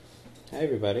Hi,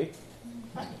 everybody.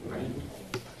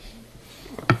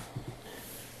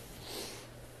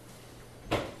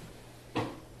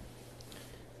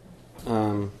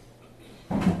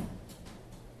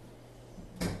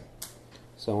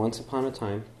 So once upon a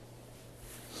time,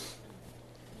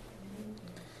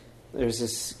 there's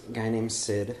this guy named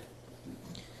Sid,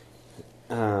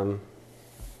 who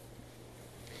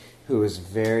was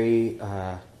very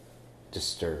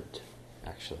disturbed,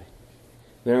 actually.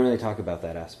 We don't really talk about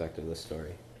that aspect of the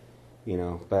story,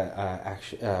 but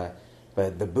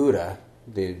but the Buddha,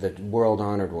 the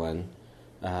world-honored one,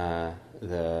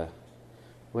 the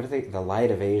light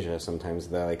of Asia, sometimes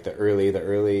the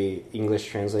early English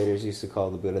translators used to call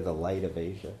the Buddha the light of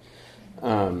Asia.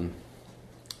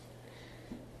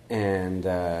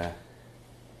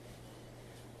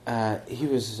 He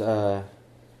was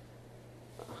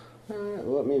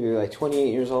maybe like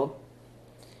 28 years old,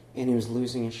 and he was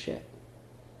losing his shit.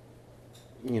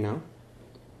 We don't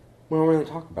really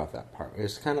talk about that part.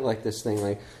 It's kind of like this thing,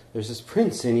 like there's this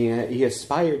prince and he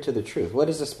aspired to the truth. What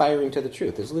is aspiring to the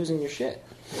truth? It's losing your shit.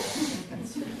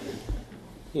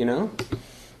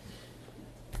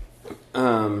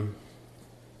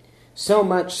 So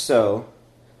much so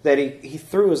that he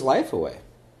threw his life away.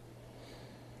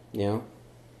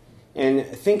 And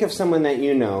think of someone that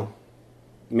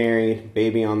married,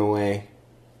 baby on the way,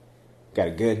 got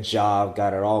a good job,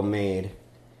 got it all made,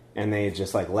 and they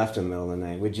just left in the middle of the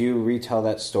night. Would you retell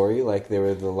that story like they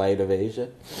were the light of Asia?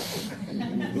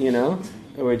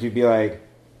 Or would you be like,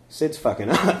 Sid's fucking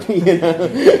up,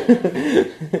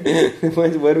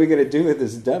 What are we going to do with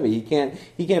this dummy? He can't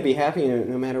be happy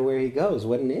no matter where he goes.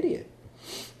 What an idiot.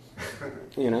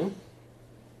 I'm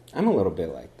a little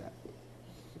bit like that.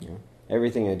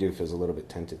 Everything I do feels a little bit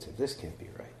tentative. This can't be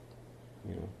right.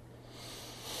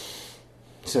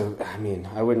 So,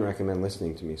 I wouldn't recommend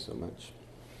listening to me so much.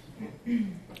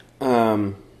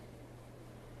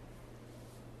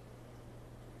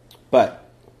 But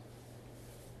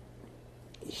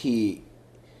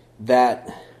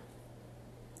that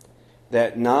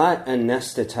not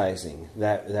anesthetizing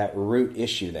that root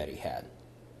issue that he had.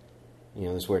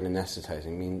 This word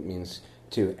anesthetizing means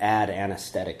to add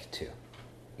anesthetic to.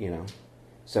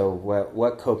 So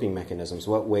what coping mechanisms,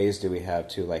 what ways do we have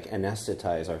to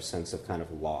anesthetize our sense of kind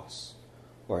of loss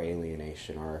or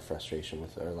alienation or our frustration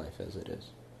with our life as it is?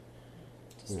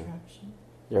 Distraction.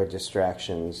 There are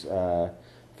distractions. For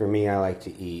me, I like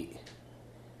to eat.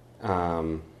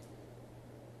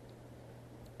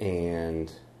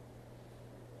 And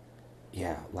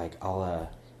yeah,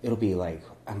 it'll be I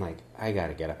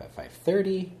gotta get up at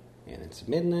 5:30 and it's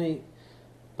midnight,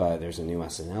 but there's a new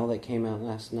SNL that came out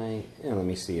last night, and let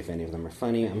me see if any of them are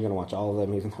funny. I'm gonna watch all of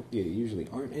them, even though they usually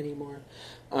aren't anymore.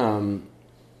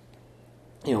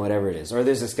 Whatever it is. Or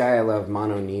there's this guy I love,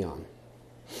 Mono Neon,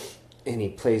 and he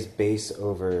plays bass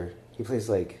over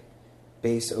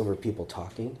people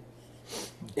talking,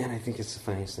 and I think it's the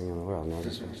funniest thing in the world. And I'll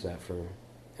just watch that for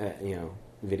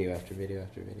video after video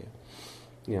after video.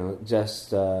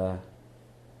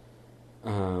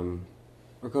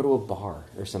 Or go to a bar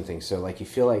or something. So you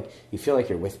feel like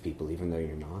you're with people even though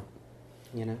you're not.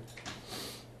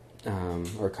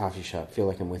 Or a coffee shop. Feel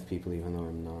like I'm with people even though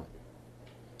I'm not.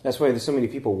 That's why there's so many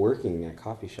people working at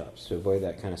coffee shops, to avoid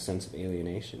that kind of sense of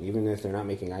alienation, even if they're not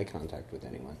making eye contact with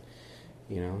anyone.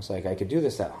 It's like I could do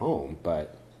this at home,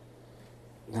 but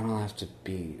then I'll have to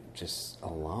be just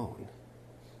alone.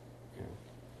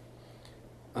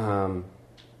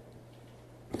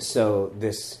 So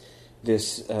this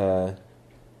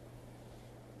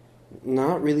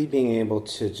not really being able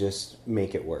to just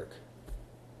make it work,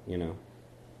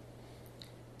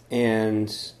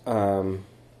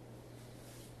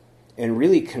 and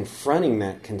really confronting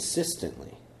that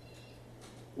consistently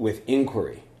with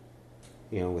inquiry,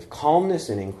 with calmness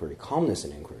and inquiry,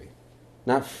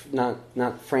 not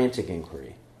frantic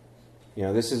inquiry.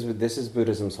 This is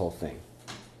Buddhism's whole thing.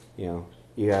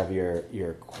 You have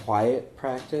your quiet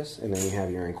practice, and then you have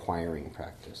your inquiring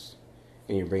practice,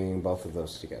 and you're bringing both of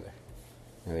those together.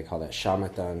 They call that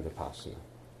shamatha and vipassana.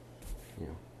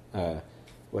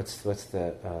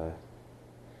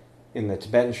 In the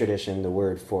Tibetan tradition, the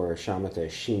word for shamatha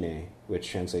is shine, which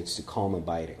translates to calm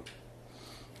abiding.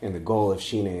 And the goal of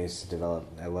shine is to develop,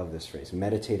 I love this phrase,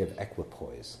 meditative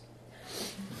equipoise.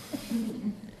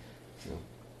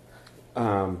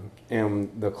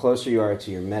 And the closer you are to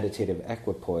your meditative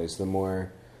equipoise, the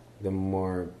more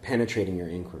penetrating your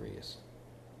inquiry is.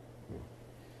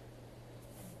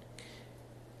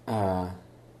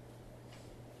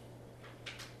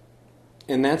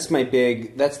 And that's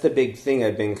the big thing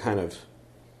I've been kind of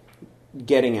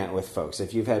getting at with folks,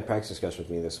 if you've had practice discussion with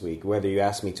me this week, whether you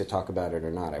asked me to talk about it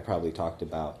or not, I probably talked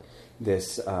about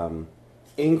this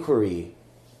inquiry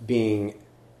being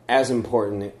as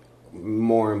important,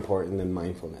 more important than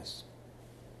mindfulness.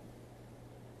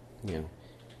 You know,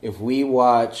 if we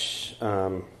watch,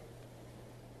 I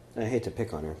hate to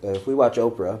pick on her, but if we watch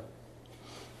Oprah,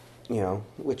 you know,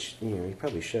 which you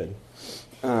probably should,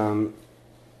 or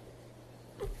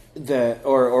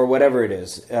whatever it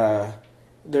is,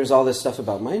 there's all this stuff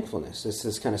about mindfulness. It's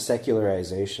this kind of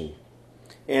secularization,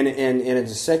 and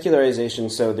it's a secularization.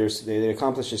 So it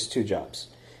accomplishes two jobs.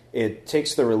 It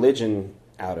takes the religion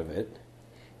out of it,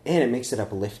 and it makes it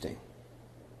uplifting.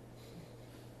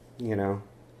 You know,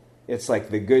 it's like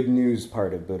the good news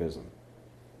part of Buddhism.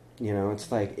 You know,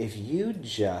 it's like if you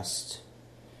just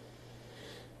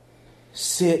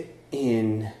sit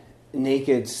in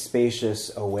naked,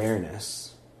 spacious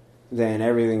awareness, then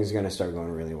everything's going to start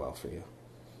going really well for you.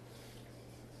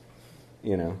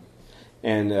 You know?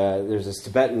 And there's this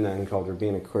Tibetan nun called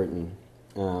Rubina Curtin.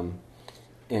 Well,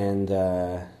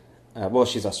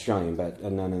 she's Australian, but a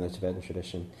nun in the Tibetan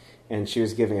tradition. And she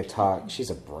was giving a talk. She's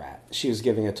a brat. She was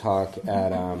giving a talk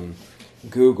at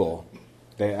Google.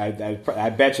 I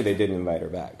bet you they didn't invite her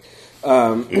back.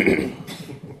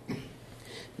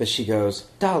 But she goes,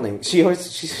 darling, she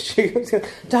goes,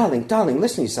 darling,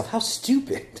 listen to yourself. How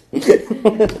stupid.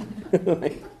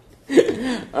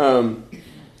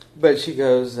 But she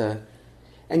goes,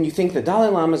 and you think the Dalai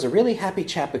Lama's a really happy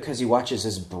chap because he watches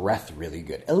his breath really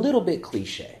good. A little bit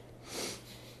cliche.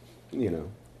 You know.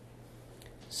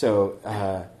 So,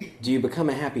 do you become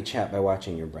a happy chap by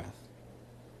watching your breath?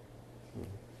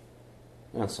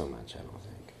 Not so much, I don't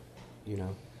think. You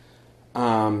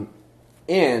know?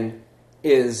 And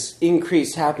is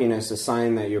increased happiness a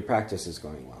sign that your practice is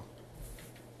going well?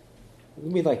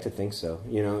 We'd like to think so.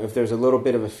 You know, if there's a little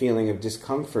bit of a feeling of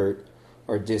discomfort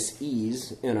or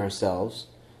dis-ease in ourselves,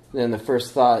 then the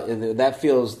first thought, that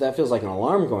feels like an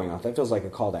alarm going off. That feels like a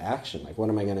call to action. Like, what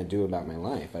am I going to do about my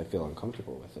life? I feel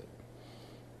uncomfortable with it.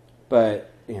 But,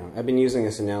 you know, I've been using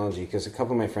this analogy because a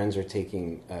couple of my friends are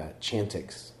taking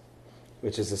Chantix,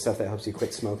 which is the stuff that helps you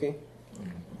quit smoking.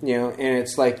 You know, and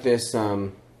it's like this,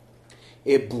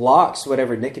 it blocks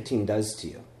whatever nicotine does to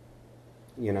you.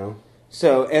 You know?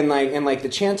 So, and like the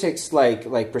Chantix,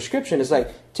 like prescription is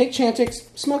like, take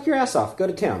Chantix, smoke your ass off, go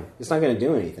to town. It's not going to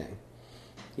do anything.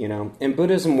 You know? And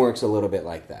Buddhism works a little bit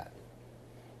like that.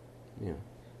 You know?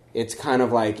 It's kind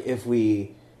of like if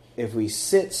we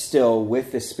sit still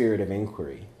with the spirit of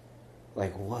inquiry,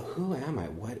 like, who am I?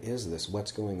 What is this?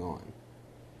 What's going on?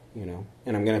 You know?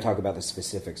 And I'm going to talk about the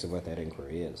specifics of what that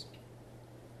inquiry is.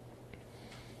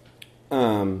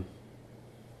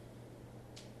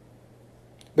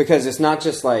 Because it's not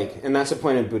just like, and that's the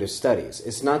point of Buddhist studies,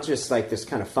 it's not just like this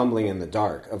kind of fumbling in the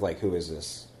dark of like, who is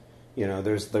this? You know,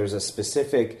 there's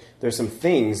some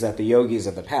things that the yogis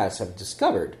of the past have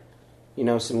discovered, you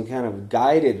know, some kind of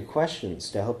guided questions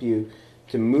to help you,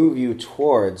 to move you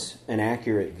towards an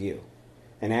accurate view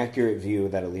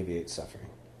that alleviates suffering.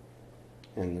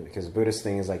 And because the Buddhist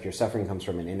thing is like your suffering comes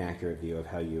from an inaccurate view of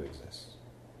how you exist.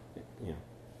 You know.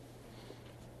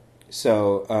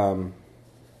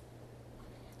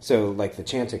 So like the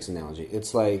Chantix analogy,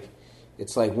 it's like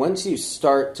once you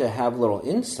start to have little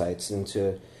insights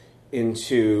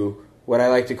into what I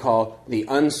like to call the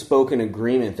unspoken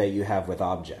agreement that you have with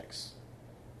objects.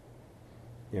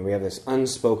 You know, we have this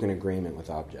unspoken agreement with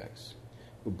objects,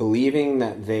 believing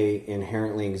that they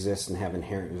inherently exist and have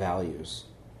inherent values,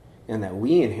 and that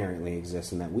we inherently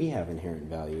exist and that we have inherent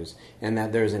values, and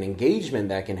that there's an engagement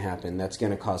that can happen that's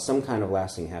going to cause some kind of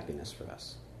lasting happiness for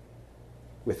us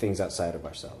with things outside of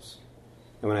ourselves.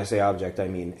 And when I say object, I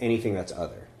mean anything that's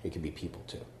other. It could be people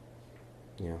too.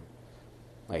 You know?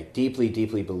 Like deeply,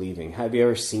 deeply believing. Have you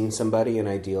ever seen somebody and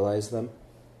idealized them?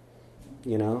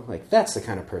 You know? Like that's the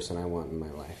kind of person I want in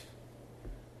my life.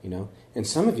 You know? And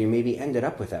some of you maybe ended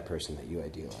up with that person that you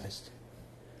idealized.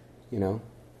 You know?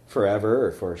 Forever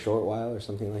or for a short while or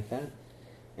something like that.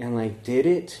 And like,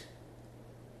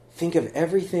 think of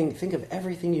everything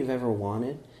you've ever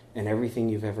wanted and everything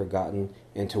you've ever gotten,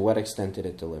 and to what extent did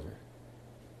it deliver?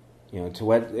 You know, to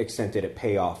what extent did it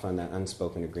pay off on that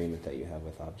unspoken agreement that you have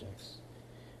with objects?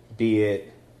 Be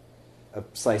it a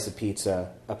slice of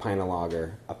pizza, a pint of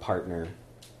lager, a partner,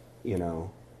 you know,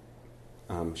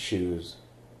 shoes,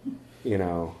 you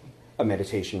know, a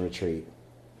meditation retreat,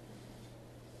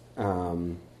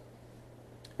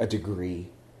 a degree.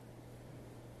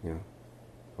 You know,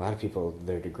 a lot of people,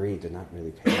 their degree did not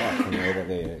really pay off in the way that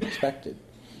they expected.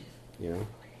 You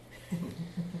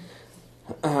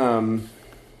know?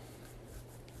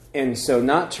 And so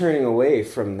not turning away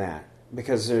from that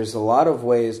because there's a lot of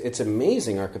ways, it's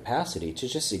amazing our capacity to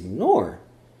just ignore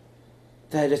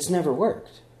that it's never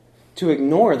worked. To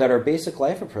ignore that our basic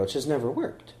life approach has never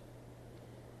worked.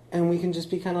 And we can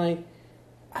just be kind of like,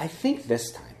 I think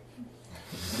this time.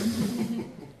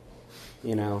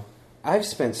 I've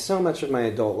spent so much of my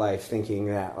adult life thinking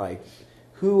that, like,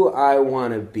 who I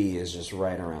want to be is just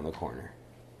right around the corner.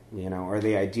 Or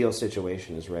the ideal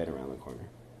situation is right around the corner.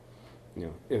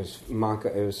 It was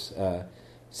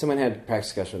someone had a practice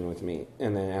discussion with me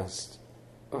and then asked,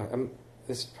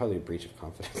 this is probably a breach of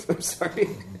confidence, I'm sorry.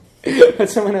 But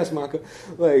someone asked Mako,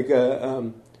 like,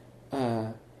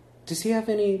 does he have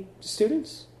any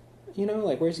students?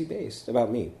 Where's he based?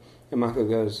 About me. And Mako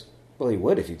goes, well, he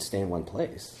would if he'd stay in one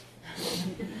place.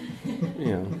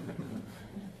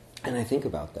 And I think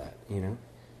about that,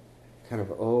 kind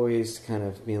of always kind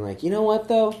of being like, you know what,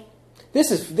 though?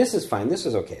 This is fine. This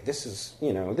is okay. This is,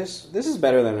 this is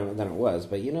better than it was.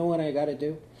 But you know what I got to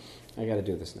do? I got to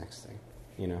do this next thing,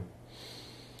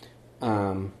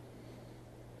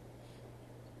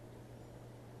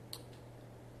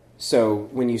 So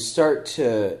when you start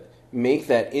to make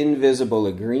that invisible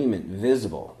agreement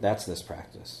visible, that's this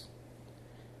practice,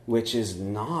 which is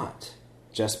not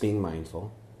just being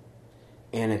mindful,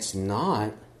 and it's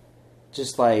not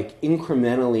just like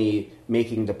incrementally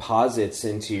making deposits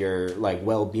into your like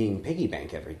well-being piggy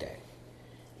bank every day.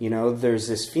 There's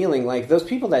this feeling like those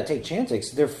people that take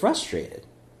Chantix, they're frustrated.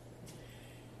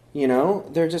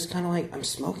 They're just kind of like, I'm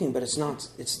smoking, but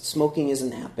smoking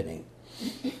isn't happening.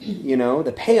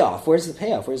 The payoff, where's the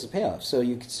payoff? Where's the payoff? So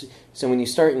when you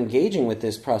start engaging with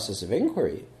this process of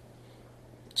inquiry,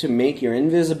 to make your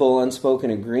invisible,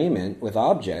 unspoken agreement with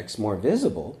objects more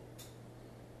visible,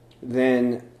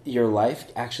 then your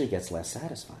life actually gets less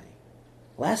satisfying.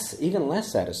 Even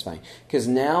less satisfying. Because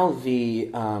now the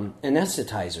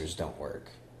anesthetizers don't work.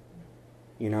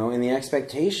 And the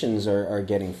expectations are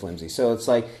getting flimsy. So it's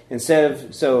like,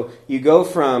 so you go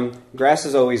from grass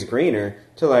is always greener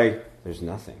to like, there's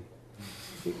nothing.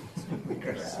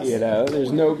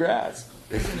 There's no grass.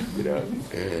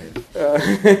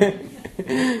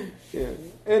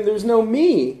 And there's no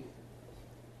me.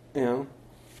 So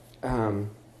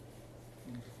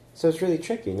it's really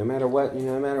tricky. No matter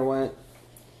what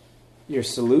your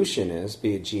solution is,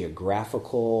 be it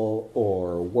geographical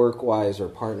or work-wise or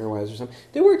partner-wise or something,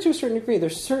 they work to a certain degree.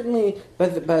 There's certainly,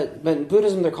 but in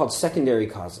Buddhism they're called secondary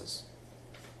causes.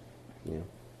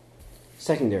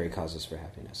 Secondary causes for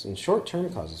happiness and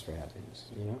short-term causes for happiness.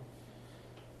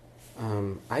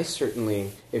 I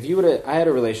certainly, I had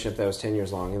a relationship that was 10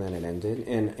 years long and then it ended,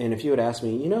 and if you would ask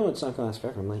me, it's not going to last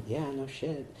forever, I'm like, yeah, no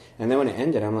shit. And then when it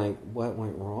ended, I'm like, what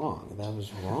went wrong? That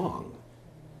was wrong.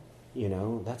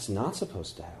 That's not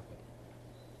supposed to happen.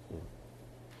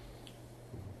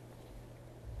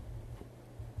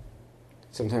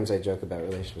 Sometimes I joke about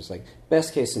relationships, like,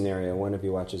 best case scenario, one of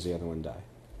you watches the other one die.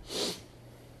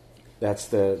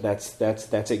 That's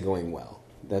it going well.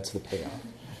 That's the payoff.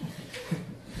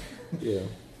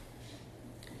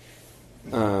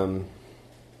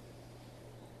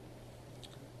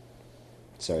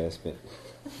 Sorry, that's a bit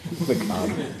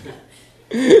macabre.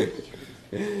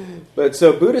 But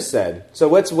so Buddha said, so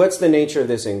what's the nature of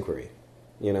this inquiry?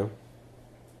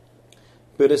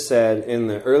 Buddha said in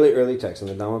the early text, in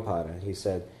the Dhammapada, he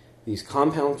said, these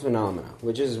compound phenomena,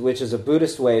 which is a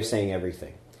Buddhist way of saying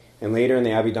everything. And later in the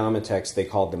Abhidhamma text, they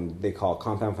call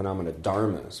compound phenomena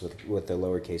dharmas with the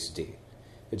lowercase d.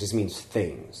 It just means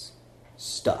things,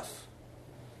 stuff.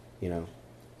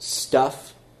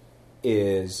 Stuff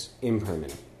is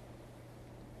impermanent.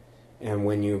 And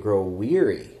when you grow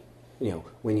weary,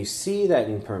 when you see that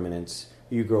impermanence,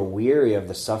 you grow weary of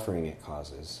the suffering it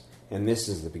causes. And this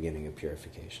is the beginning of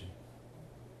purification.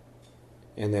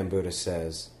 And then Buddha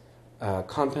says,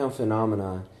 compound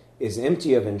phenomena is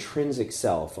empty of intrinsic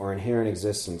self or inherent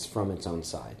existence from its own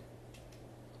side.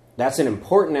 That's an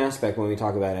important aspect when we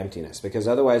talk about emptiness, because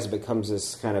otherwise it becomes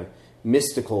this kind of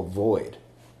mystical void,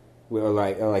 or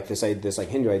like this like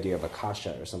Hindu idea of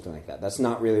akasha or something like that. That's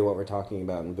not really what we're talking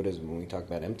about in Buddhism when we talk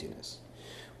about emptiness.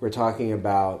 We're talking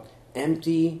about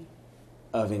empty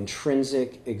of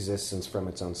intrinsic existence from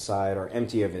its own side, or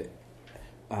empty of it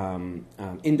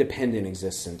independent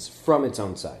existence from its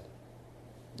own side.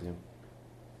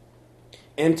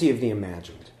 Empty of the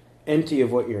imagined, empty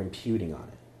of what you're imputing on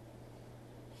it.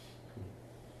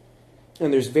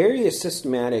 And there's various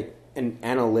systematic and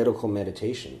analytical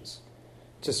meditations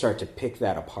to start to pick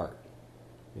that apart.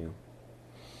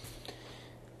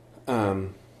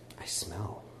 I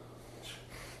smell.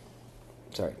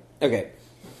 Sorry. Okay.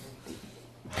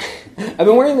 I've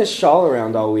been wearing this shawl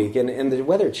around all week, and the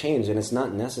weather changed, and it's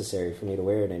not necessary for me to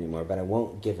wear it anymore, but I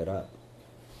won't give it up.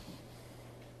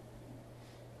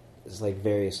 It's like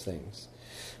various things.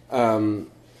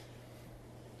 And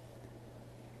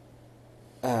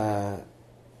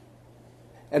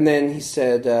then he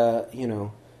said,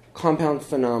 compound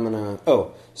phenomena.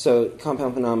 Oh, so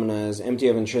compound phenomena is empty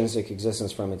of intrinsic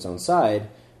existence from its own side.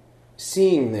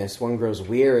 Seeing this, one grows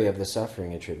weary of the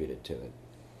suffering attributed to it,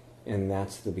 and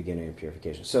that's the beginning of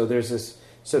purification. So there's this.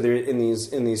 So there in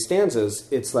these stanzas,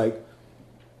 it's like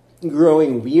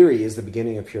growing weary is the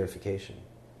beginning of purification.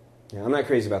 Now, I'm not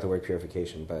crazy about the word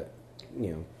purification, but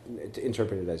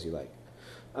interpret it as you like.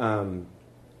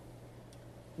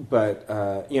 But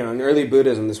in early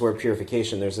Buddhism, this word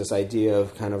purification, there's this idea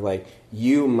of kind of like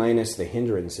you minus the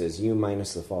hindrances, you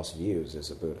minus the false views is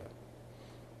a Buddha.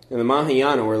 In the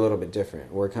Mahayana, we're a little bit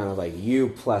different. We're kind of like you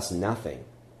plus nothing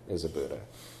is a Buddha.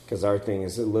 Because our thing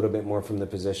is a little bit more from the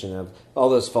position of all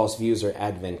those false views are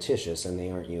adventitious and they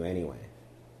aren't you anyway.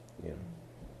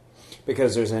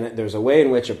 Because there's a way in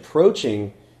which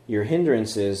approaching your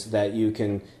hindrances that you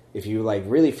can, if you like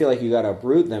really feel like you got to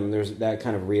uproot them, that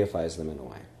kind of reifies them in a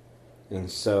way. And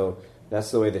so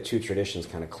that's the way the two traditions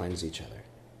kind of cleanse each other.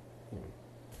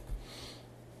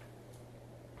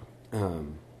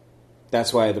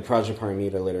 That's why the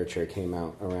Prajnaparamita literature came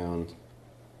out around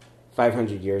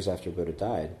 500 years after Buddha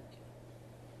died.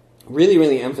 Really,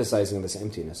 really emphasizing this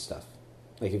emptiness stuff.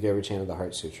 Like if you ever chanted the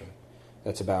Heart Sutra.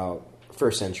 That's about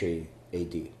 1st century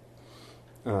AD.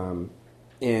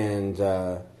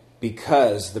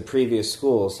 Because the previous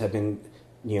schools have been,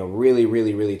 really,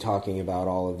 really, really talking about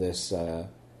all of this, they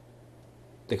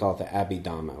call it the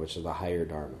Abhidhamma, which is the higher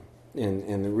Dharma.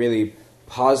 And really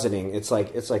positing, it's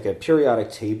like a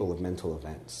periodic table of mental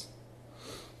events.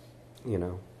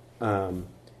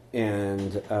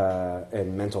 And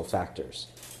mental factors,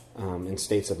 and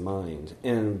states of mind,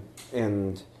 and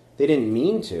they didn't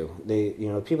mean to. They,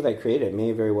 people that created it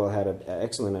may very well had an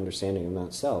excellent understanding of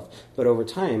not self, but over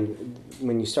time,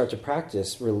 when you start to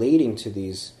practice relating to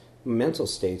these mental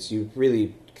states, you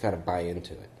really kind of buy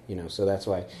into it. So that's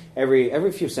why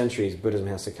every few centuries, Buddhism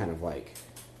has to kind of like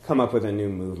come up with a new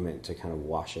movement to kind of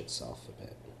wash itself a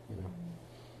bit.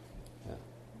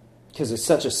 Because it's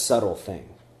such a subtle thing.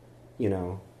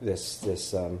 I've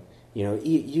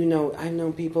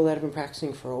known people that have been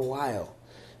practicing for a while,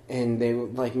 and they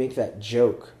like make that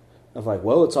joke of like,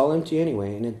 well, it's all empty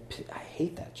anyway, and I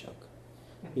hate that joke,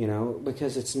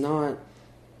 because it's not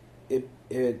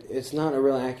it's not a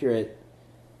real accurate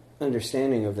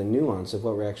understanding of the nuance of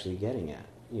what we're actually getting at,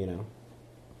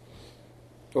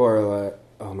 Or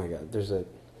oh my God, there's a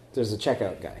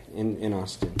checkout guy in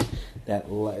Austin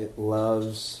that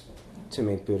loves to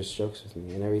make Buddhist jokes with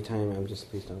me, and every time I'm just,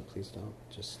 please don't,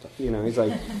 just stop. He's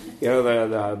like,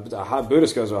 the hot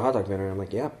Buddhist goes to a hot dog vendor, and I'm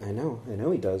like, yeah, I know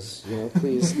he does,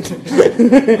 please.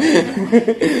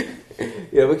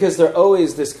 Because they're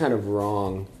always this kind of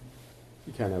wrong,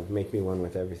 kind of make me one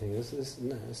with everything.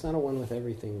 It's not a one with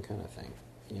everything kind of thing,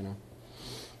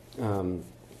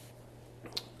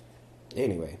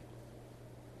 Anyway.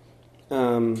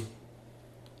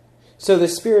 So the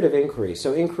spirit of inquiry.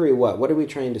 So inquiry what? What are we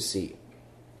trying to see?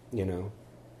 And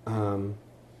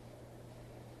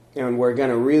we're going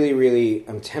to really, really,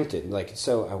 I'm tempted,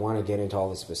 so I want to get into all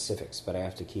the specifics, but I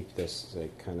have to keep this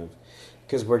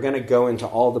because we're going to go into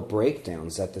all the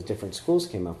breakdowns that the different schools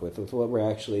came up with what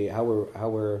we're actually, how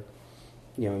we're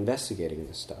investigating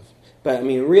this stuff. But I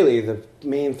mean, really, the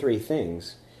main three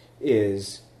things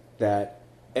is that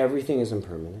everything is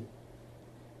impermanent.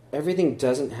 Everything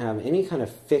doesn't have any kind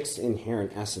of fixed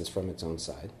inherent essence from its own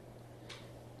side.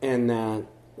 And that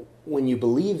when you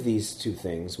believe these two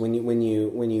things, when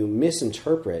you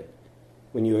misinterpret,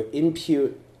 when you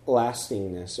impute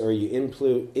lastingness or you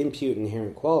impute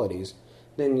inherent qualities,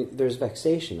 then there's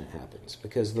vexation that happens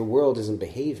because the world isn't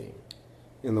behaving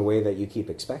in the way that you keep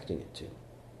expecting it to.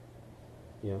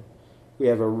 We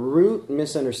have a root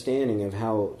misunderstanding of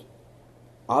how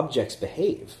objects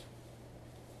behave,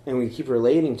 and we keep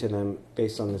relating to them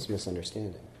based on this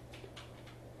misunderstanding.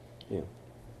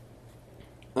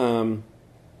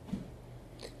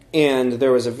 And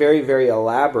there was a very, very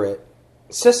elaborate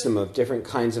system of different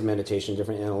kinds of meditation,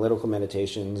 different analytical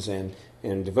meditations and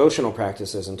devotional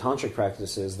practices and tantric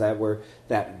practices that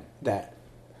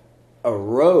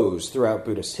arose throughout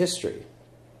Buddhist history.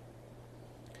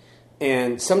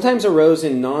 And sometimes arose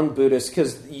in non-Buddhist,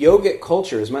 because yogic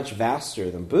culture is much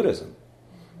vaster than Buddhism.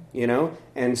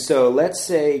 And so let's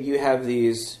say you have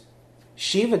these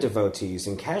Shiva devotees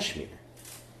in Kashmir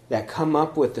that come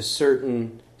up with a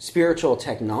certain spiritual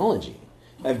technology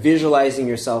of visualizing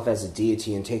yourself as a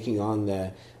deity and taking on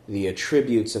the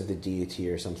attributes of the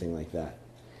deity or something like that.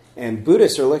 And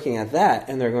Buddhists are looking at that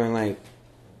and they're going like,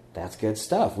 That's good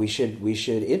stuff. We should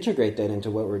integrate that into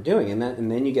what we're doing, and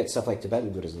then you get stuff like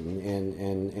Tibetan Buddhism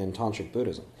and Tantric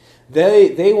Buddhism.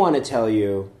 They want to tell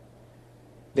you,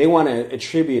 they want to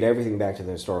attribute everything back to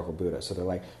the historical Buddha. So they're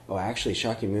like, oh, actually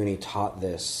Shakyamuni taught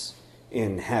this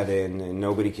in heaven and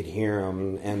nobody could hear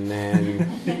him, and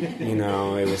then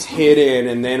it was hidden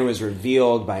and then it was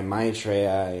revealed by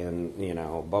Maitreya, and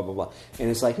blah blah blah. And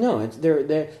it's like, no,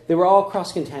 they were all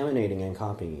cross-contaminating and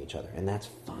copying each other, and that's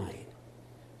fine.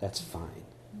 That's fine.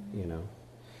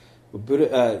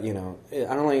 Buddha,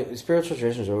 I don't like, spiritual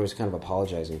traditions are always kind of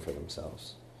apologizing for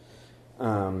themselves.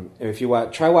 If you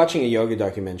try watching a yoga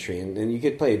documentary, and you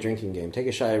could play a drinking game. Take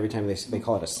a shot every time they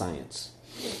call it a science.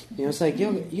 It's like,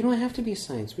 yoga, you don't have to be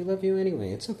science. We love you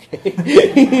anyway. It's okay.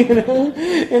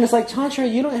 And it's like, Tantra,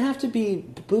 you don't have to be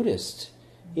Buddhist.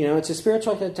 It's a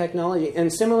spiritual technology.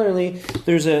 And similarly,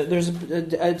 there's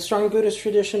a strong Buddhist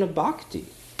tradition of bhakti,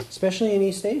 especially in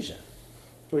East Asia,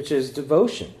 which is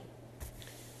devotion.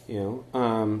 And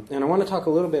I want to talk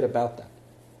a little bit about that.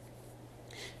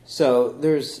 So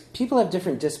people have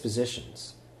different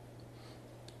dispositions.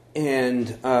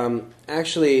 And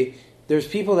actually, there's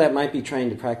people that might be trying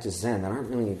to practice Zen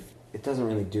that it doesn't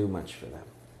really do much for them,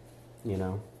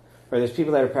 Or there's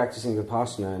people that are practicing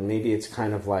Vipassana, and maybe it's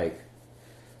kind of like,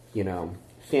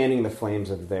 fanning the flames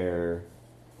of their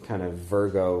kind of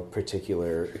Virgo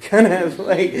particular kind of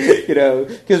like,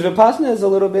 because Vipassana is a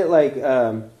little bit like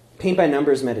paint by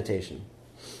numbers meditation,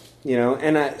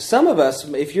 and some of us,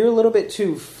 if you're a little bit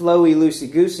too flowy,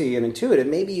 loosey-goosey and intuitive,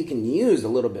 maybe you can use a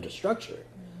little bit of structure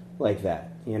like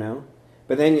that,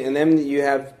 But then you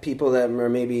have people that are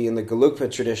maybe in the Gelugpa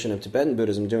tradition of Tibetan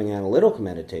Buddhism doing analytical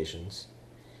meditations,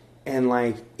 and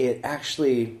like it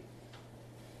actually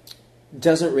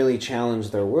doesn't really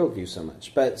challenge their worldview so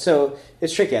much. But so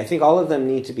it's tricky. I think all of them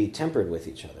need to be tempered with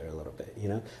each other a little bit,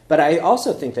 But I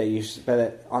also think that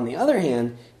but on the other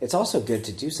hand, it's also good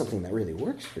to do something that really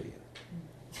works for you.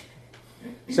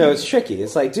 So it's tricky.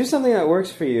 It's like, do something that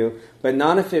works for you, but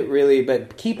not if it really,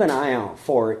 but keep an eye out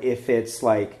for if it's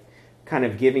like kind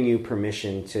of giving you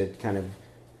permission to kind of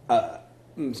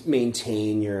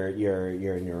maintain your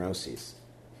neuroses.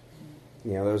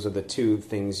 Those are the two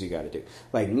things you got to do.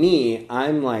 Like me,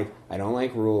 I'm like, I don't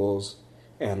like rules,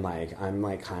 and like I'm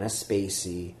like kind of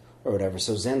spacey or whatever.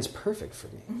 So Zen's perfect for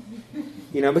me.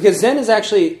 Because Zen is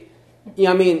actually,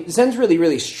 Zen's really,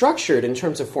 really structured in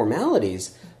terms of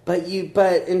formalities, but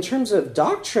in terms of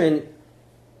doctrine,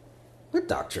 what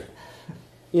doctrine?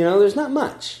 There's not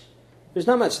much. There's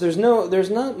not much. There's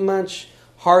not much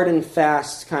hard and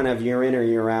fast kind of you're in or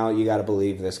you're out, you got to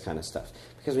believe this kind of stuff,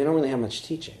 because we don't really have much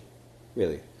teaching.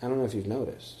 Really, I don't know if you've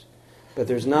noticed, but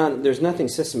there's nothing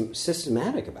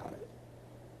systematic about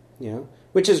it,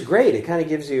 which is great. It kind of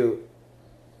gives you,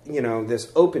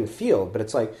 this open field, but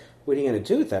it's like, what are you going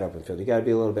to do with that open field? You got to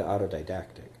be a little bit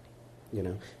autodidactic,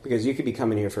 because you could be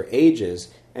coming here for ages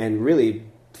and really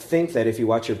think that if you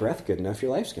watch your breath good enough,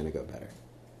 your life's going to go better,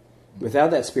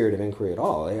 without that spirit of inquiry at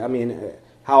all. I mean,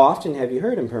 how often have you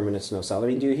heard impermanence, no self? I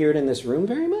mean, do you hear it in this room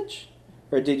very much?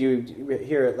 Or did you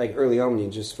hear it like early on when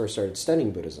you just first started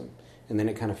studying Buddhism, and then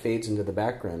it kind of fades into the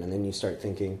background, and then you start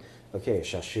thinking, okay,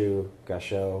 Shashu,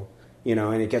 Gasho,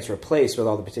 and it gets replaced with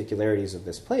all the particularities of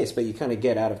this place, but you kind of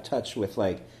get out of touch with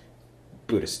like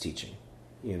Buddhist teaching,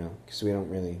 because we don't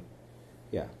really,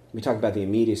 we talk about the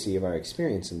immediacy of our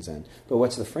experience in Zen, but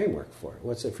what's the framework for it?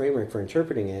 What's the framework for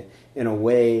interpreting it in a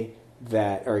way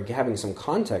that, or having some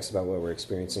context about what we're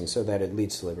experiencing so that it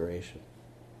leads to liberation?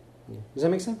 Does that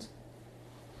make sense?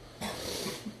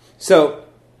 So,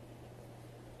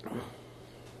 okay.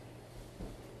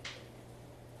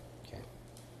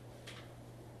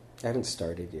 I haven't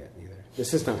started yet either.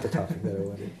 This is not the topic that I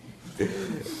wanted.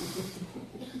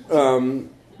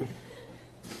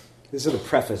 This is the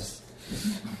preface.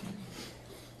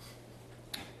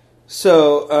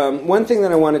 So, one thing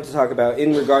that I wanted to talk about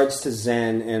in regards to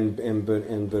Zen and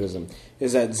Buddhism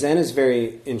is that Zen is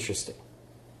very interesting.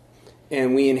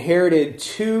 And we inherited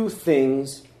two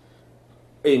things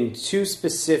in two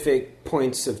specific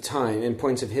points of time and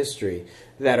points of history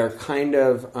that are kind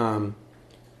of,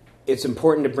 it's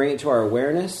important to bring it to our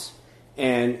awareness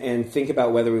and think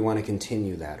about whether we want to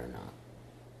continue that or not,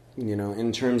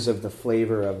 in terms of the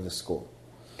flavor of the school.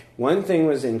 One thing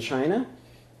was in China.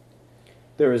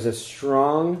 There was a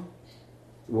strong,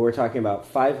 we're talking about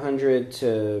 500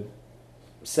 to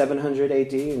 700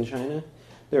 AD in China.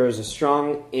 There was a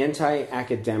strong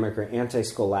anti-academic or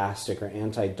anti-scholastic or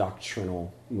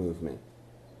anti-doctrinal movement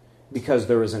because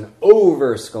there was an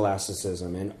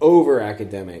over-scholasticism and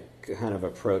over-academic kind of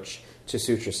approach to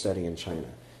sutra study in China.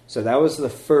 So that was the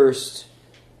first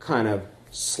kind of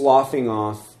sloughing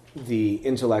off the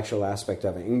intellectual aspect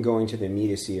of it and going to the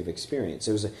immediacy of experience.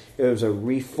 It was a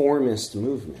reformist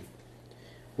movement,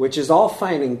 which is all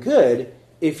fine and good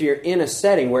if you're in a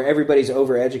setting where everybody's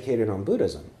overeducated on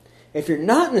Buddhism. If you're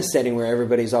not in a setting where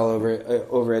everybody's all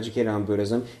overeducated on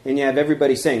Buddhism, and you have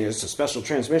everybody saying it's a special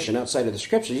transmission outside of the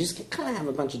scriptures, you just kind of have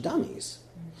a bunch of dummies.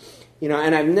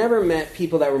 And I've never met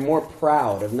people that were more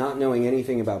proud of not knowing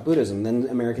anything about Buddhism than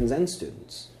American Zen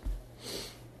students.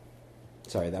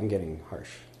 Sorry, I'm getting harsh.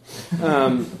 Just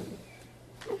like,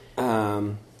 I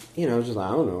don't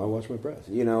know, I watch my breath,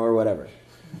 or whatever.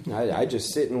 I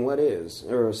just sit in what is,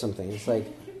 or something. It's like,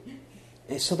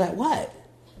 so that what?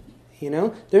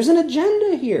 There's an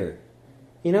agenda here.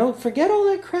 Forget all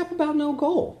that crap about no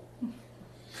goal.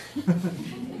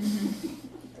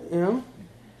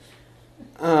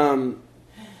 And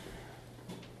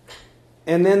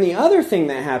then the other thing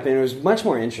that happened, it was much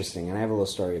more interesting, and I have a little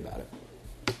story about it.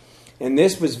 And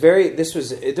it's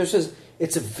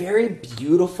a very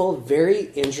beautiful,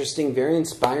 very interesting, very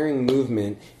inspiring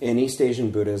movement in East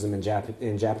Asian Buddhism and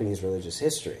in Japanese religious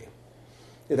history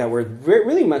that we're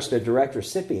really much the direct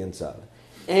recipients of,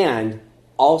 and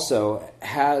also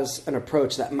has an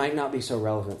approach that might not be so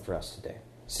relevant for us today,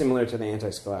 similar to the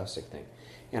anti-scholastic thing.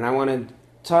 And I want to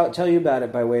tell you about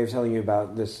it by way of telling you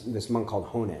about this monk called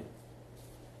Honen.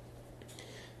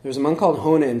 There's a monk called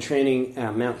Honen training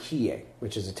at Mount Hiei,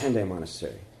 which is a Tendai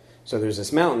monastery. So there's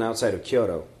this mountain outside of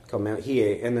Kyoto called Mount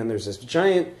Hiei, and then there's this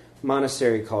giant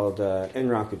monastery called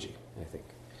Enrakuji, I think.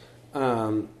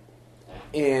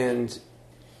 And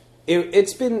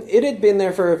it had been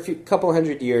there for a couple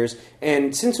hundred years,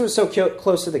 and since it was so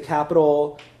close to the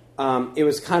capital, it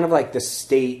was kind of like the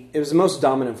state. It was the most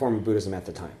dominant form of Buddhism at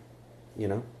the time,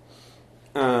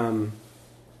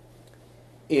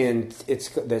 And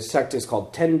the sect is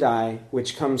called Tendai,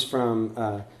 which comes from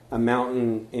a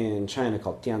mountain in China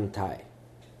called Tiantai.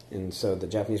 And so the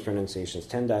Japanese pronunciation is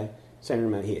Tendai, centered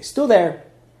in Mount Hiei. Still there.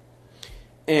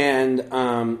 And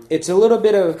it's a little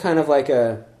bit of kind of like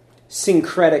a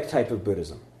syncretic type of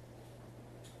Buddhism.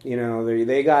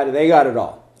 They got it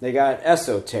all. They got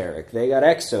esoteric. They got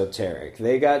exoteric.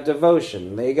 They got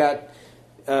devotion. They got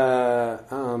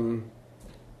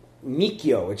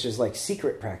Mikyo, which is like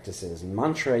secret practices, and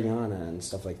Mantrayana and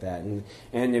stuff like that. And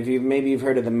if you've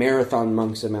heard of the marathon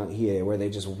monks of Mount Hiei, where they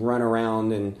just run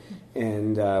around and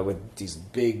with these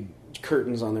big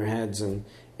curtains on their heads and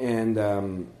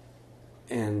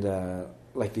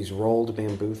like these rolled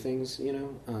bamboo things,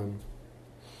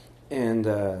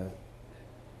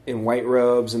 in white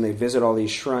robes, and they visit all these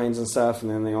shrines and stuff,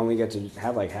 and then they only get to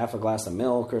have like half a glass of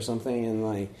milk or something,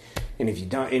 and if you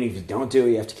don't do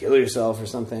it, you have to kill yourself or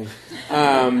something.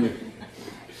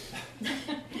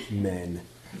 Men.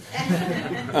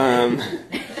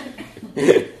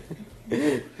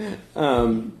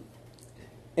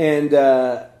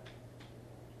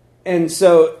 And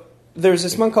so there's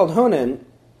this monk called Honen,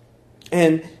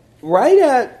 and right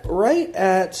at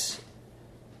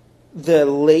the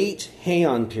late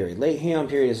Heian period. Late Heian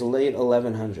period is the late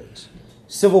 1100s.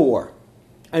 Civil War.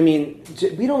 I mean,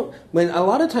 when a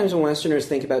lot of times when Westerners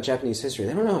think about Japanese history,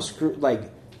 they don't know how I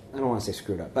don't want to say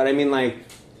screwed up, but I mean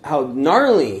how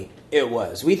gnarly it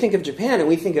was. We think of Japan and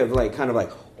we think of kind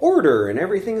of order, and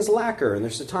everything is lacquer, and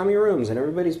there's tatami rooms, and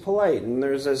everybody's polite, and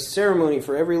there's a ceremony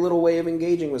for every little way of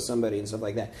engaging with somebody and stuff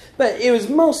like that. But it was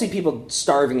mostly people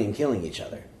starving and killing each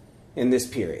other in this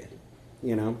period,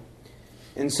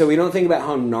 And so we don't think about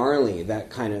how gnarly that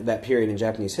period in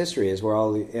Japanese history is,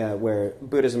 where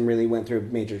Buddhism really went through a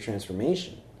major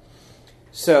transformation.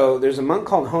 So there's a monk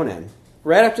called Honen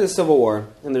right after the Civil War,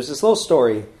 and there's this little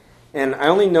story, and I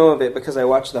only know of it because I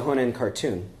watched the Honen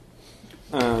cartoon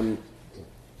on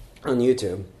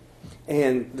YouTube,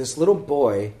 and this little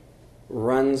boy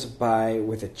runs by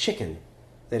with a chicken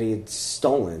that he had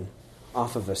stolen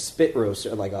off of a spit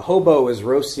roaster. Like a hobo is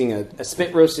roasting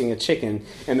spit roasting a chicken,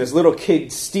 and this little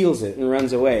kid steals it and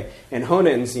runs away. And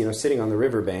Honen's, sitting on the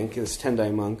riverbank, this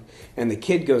Tendai monk, and the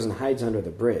kid goes and hides under the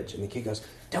bridge. And the kid goes,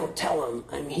 "Don't tell him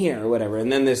I'm here," or whatever. And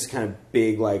then this kind of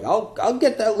big, I'll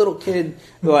get that little kid,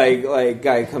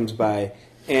 guy comes by,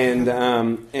 and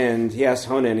he asks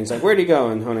Honen, he's like, "Where'd he go?"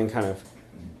 And Honen kind of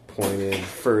pointed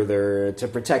further to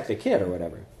protect the kid or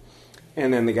whatever.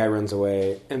 And then the guy runs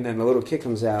away, and then the little kid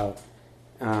comes out.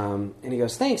 And he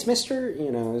goes, "Thanks, mister."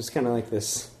 It was kind of like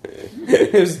this.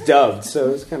 It was dubbed, so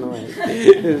it was kind of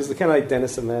like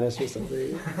Dennis the Menace or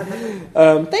something.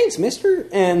 "Thanks, mister."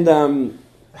 And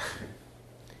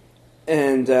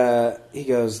he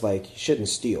goes, "You shouldn't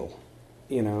steal,"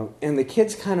 And the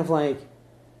kid's kind of like,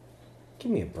 "Give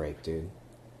me a break, dude.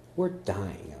 We're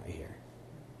dying out here,"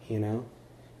 And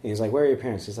he's like, "Where are your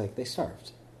parents?" He's like, "They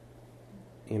starved."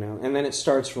 And then it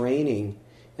starts raining,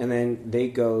 and then they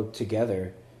go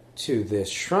together to this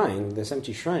shrine, this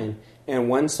empty shrine, and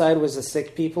one side was the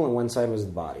sick people and one side was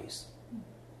the bodies.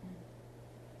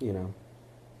 And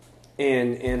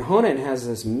Honen has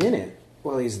this minute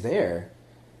while he's there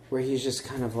where he's just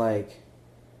kind of like,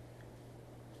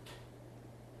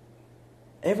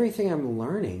 everything I'm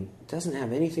learning doesn't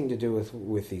have anything to do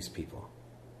with these people.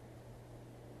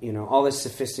 All this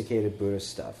sophisticated Buddhist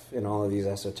stuff and all of these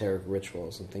esoteric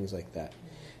rituals and things like that.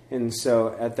 And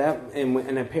so at that,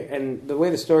 and the way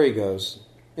the story goes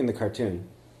in the cartoon,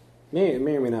 may or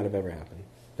may not have ever happened.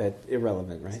 That's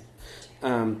irrelevant, right?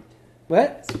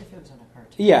 What? If it was on a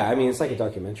cartoon. Yeah, I mean, it's like a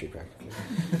documentary practically.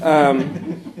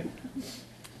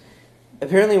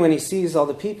 Apparently when he sees all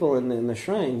the people in the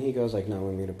shrine, he goes like,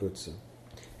 Namamita Butsu.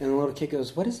 And the little kid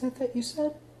goes, what is that you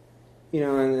said?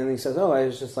 And he says, I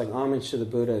was just like homage to the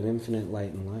Buddha of infinite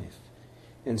light and life.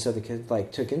 And so the kid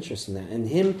like took interest in that. And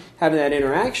him having that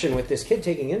interaction with this kid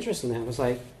taking interest in that was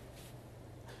like,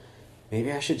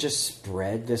 maybe I should just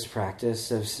spread this practice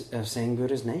of saying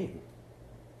Buddha's name.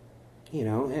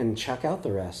 And chuck out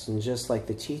the rest. And just like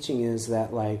the teaching is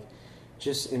that like,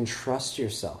 just entrust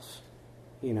yourself,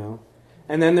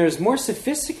 And then there's more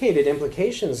sophisticated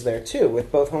implications there too,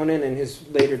 with both Honen and his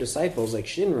later disciples like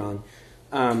Shinran.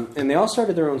 And they all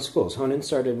started their own schools. Honen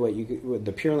started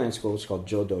the Pure Land school, which is called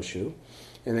Jodoshu.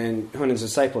 And then Honen's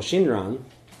disciple Shinran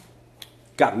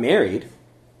got married.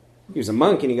 He was a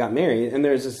monk and he got married. And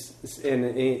there's this,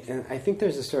 and I think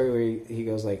there's a story where he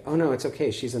goes like, "Oh no, it's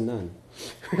okay, she's a nun,"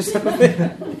 or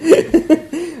something.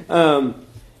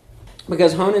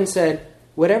 Because Honen said,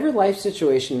 whatever life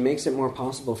situation makes it more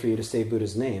possible for you to say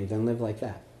Buddha's name, then live like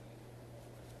that.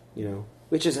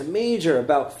 Which is a major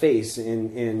about face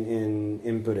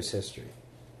in Buddhist history.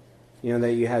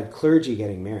 That you had clergy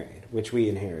getting married, which we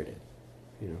inherited.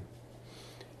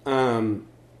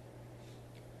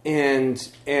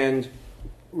 And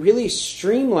really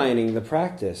streamlining the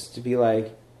practice to be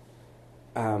like,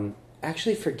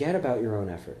 actually forget about your own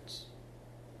efforts.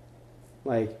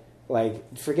 Like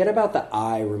forget about the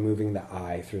I, removing the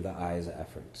I through the I's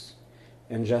efforts,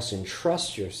 and just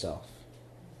entrust yourself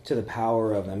to the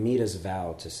power of Amita's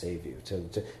vow to save you.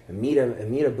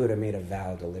 Amita Buddha made a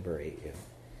vow to liberate you,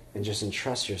 and just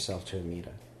entrust yourself to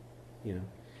Amita.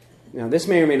 Now this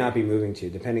may or may not be moving to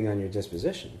you, depending on your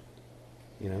disposition.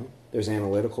 There's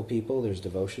analytical people, there's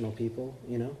devotional people.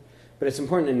 But it's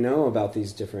important to know about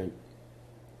these different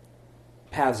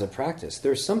paths of practice.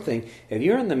 There's something, if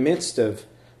you're in the midst of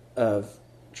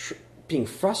being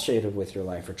frustrated with your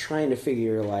life or trying to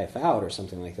figure your life out or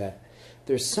something like that,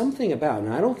 there's something about,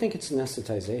 and I don't think it's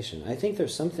anesthetization, I think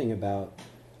there's something about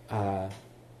that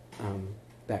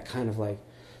kind of like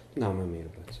Namu Amida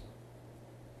Butsu.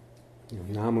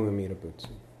 Namu Amida Butsu.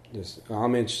 Just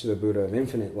homage to the Buddha of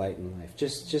infinite light and life.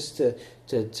 Just to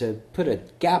put a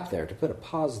gap there, to put a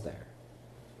pause there,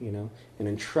 and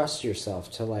entrust yourself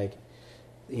to like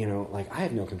I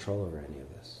have no control over any of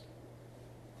this.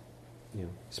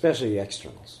 Especially the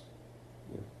externals.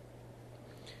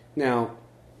 Couple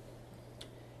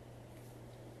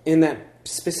in that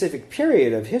specific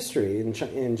period of history in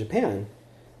Japan,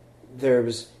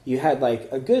 you had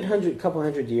like a good couple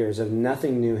hundred years of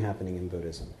nothing new happening in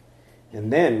Buddhism.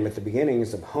 And then with the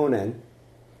beginnings of Honen,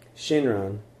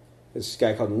 Shinran, this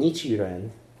guy called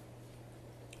Nichiren,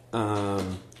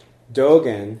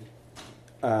 Dogen,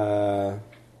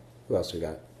 who else we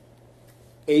got?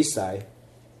 Eisai,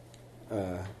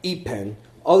 Ippen,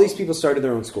 all these people started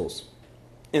their own schools.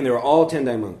 And they were all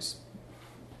Tendai monks.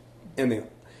 And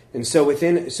so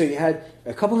you had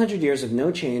a couple hundred years of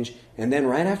no change, and then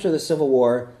right after the Civil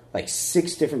War, like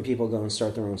 6 different people go and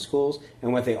start their own schools,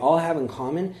 and what they all have in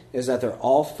common is that they're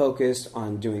all focused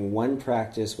on doing one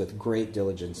practice with great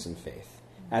diligence and faith,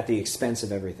 at the expense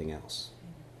of everything else.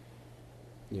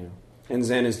 And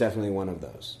Zen is definitely one of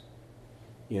those.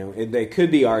 They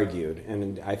could be argued,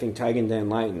 and I think Taigen Dan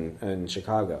Lighten in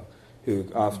Chicago, who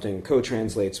often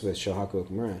co-translates with Shohaku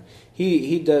Okumura,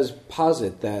 he does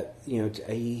posit that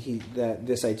that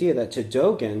this idea that to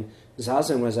Dogen,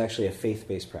 Zazen was actually a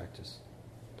faith-based practice,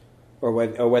 or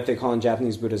what they call in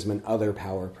Japanese Buddhism an other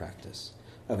power practice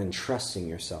of entrusting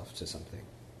yourself to something.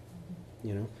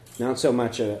 Not so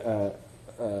much a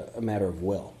matter of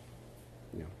will.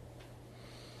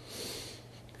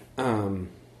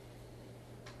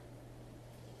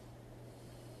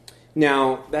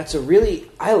 Now, that's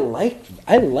I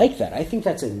like that. I think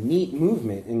that's a neat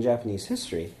movement in Japanese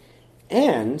history.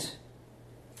 And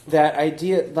that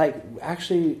idea,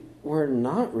 actually, we're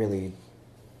not really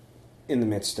in the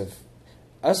midst of,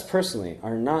 us personally,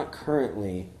 are not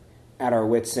currently at our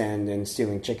wits' end and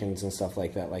stealing chickens and stuff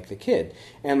like that, like the kid.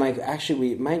 And like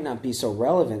actually, it might not be so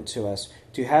relevant to us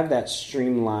to have that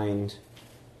streamlined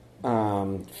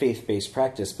faith-based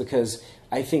practice, because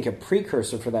I think a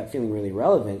precursor for that feeling really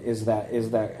relevant is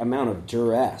that amount of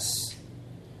duress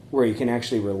where you can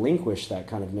actually relinquish that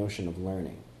kind of notion of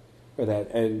learning, or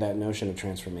that notion of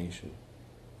transformation,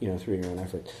 through your own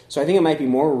effort. So I think it might be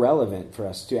more relevant for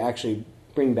us to actually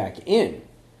bring back in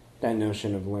that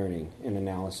notion of learning and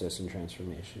analysis and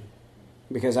transformation,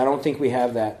 because I don't think we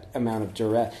have that amount of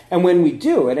duress. And when we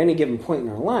do, at any given point in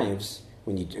our lives,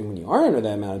 when you are under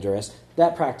that amount of duress,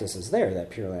 that practice is there, that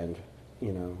Pure Land,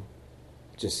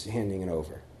 just handing it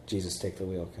over. Jesus, take the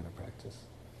wheel kind of practice.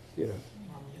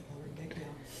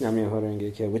 Nam Myoho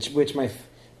Renge Kyo, which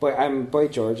Boy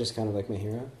George is kind of like my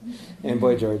hero, and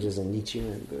Boy George is a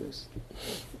Nichiren Buddhist.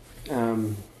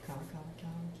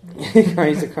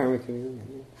 He's a Karma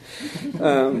Chameleon,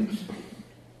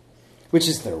 which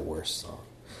is their worst song.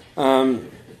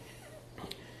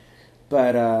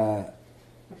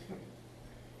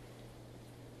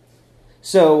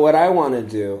 So what I want to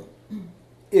do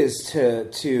is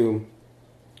to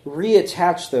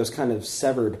reattach those kind of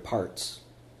severed parts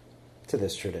to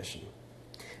this tradition,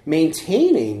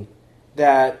 maintaining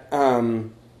that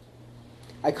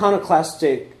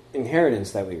iconoclastic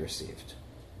inheritance that we received,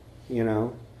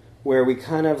 where we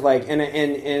kind of like, and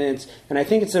I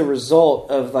think it's a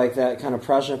result of like that kind of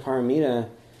Prajnaparamita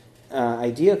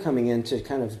idea coming in to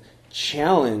kind of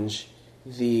challenge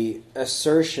the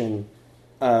assertion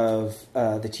of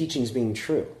the teachings being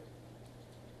true.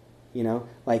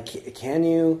 Like, can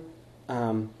you,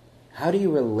 how do you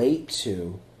relate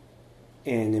to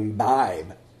and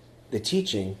imbibe the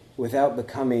teaching without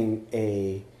becoming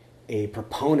a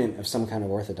proponent of some kind of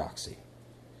orthodoxy?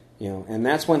 And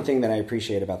that's one thing that I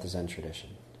appreciate about the Zen tradition,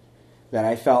 that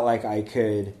I felt like I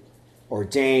could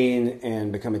ordain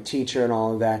and become a teacher and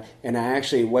all of that, and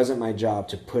it wasn't my job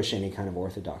to push any kind of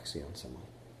orthodoxy on someone,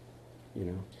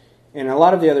 And a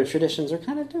lot of the other traditions are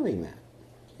kind of doing that,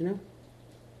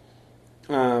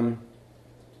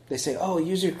 They say, oh,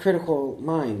 use your critical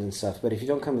mind and stuff, but if you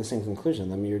don't come to the same conclusion,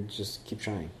 then you just keep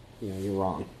trying. You're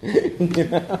wrong.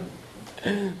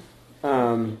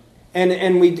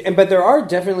 But there are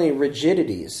definitely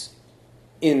rigidities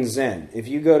in Zen. If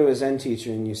you go to a Zen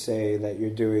teacher and you say that you're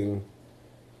doing,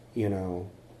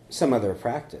 some other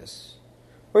practice,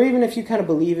 or even if you kind of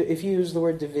believe it, if you use the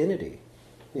word divinity,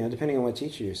 depending on what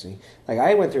teacher you're seeing. Like,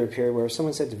 I went through a period where if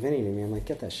someone said divinity to me, I'm like,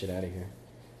 get that shit out of here.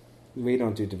 We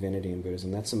don't do divinity in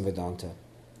Buddhism. That's some Vedanta,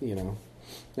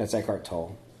 That's Eckhart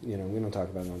Tolle. We don't talk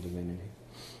about no divinity.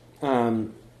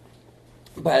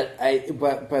 But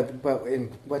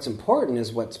what's important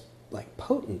is what's like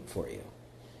potent for you,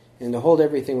 and to hold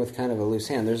everything with kind of a loose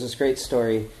hand. There's this great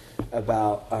story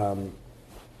about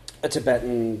a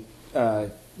Tibetan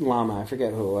Lama. I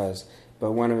forget who it was,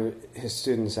 but one of his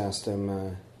students asked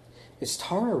him, "Is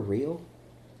Tara real?"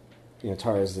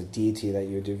 Tara is the deity that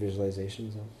you do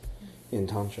visualizations of in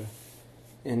Tantra,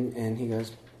 and he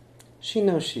goes, "She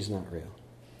knows she's not real."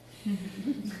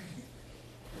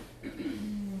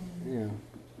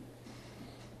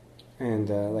 And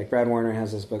like Brad Warner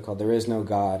has this book called "There Is No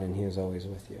God, and He Is Always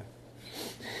with You."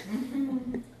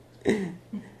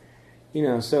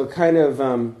 So kind of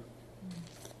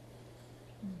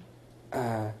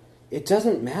it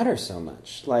doesn't matter so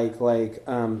much. Like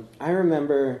I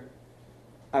remember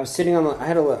I was sitting on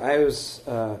I used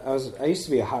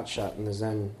to be a hotshot in the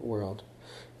Zen world.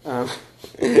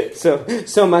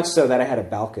 So much so that I had a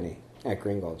balcony at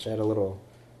Green Gulch. I had a little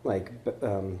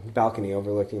balcony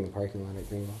overlooking the parking lot at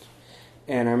Green Gulch.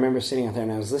 And I remember sitting out there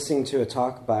and I was listening to a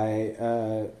talk by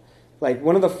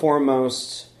one of the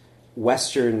foremost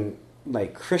Western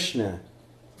Krishna,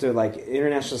 the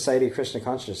International Society of Krishna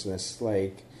Consciousness,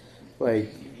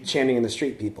 chanting in the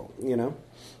street people,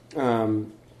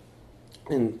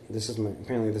 And this is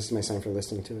my sign for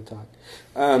listening to the talk.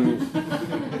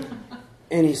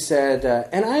 And he said,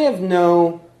 and I have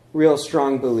no real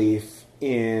strong belief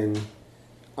in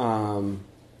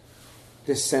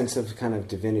this sense of kind of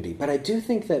divinity. But I do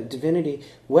think that divinity,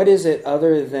 what is it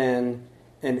other than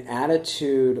an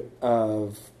attitude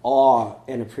of awe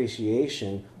and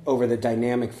appreciation over the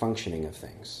dynamic functioning of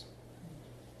things?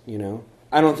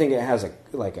 I don't think it has a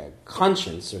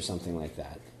conscience or something like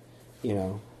that,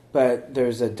 But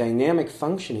there's a dynamic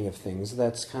functioning of things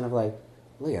that's kind of like,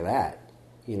 look at that,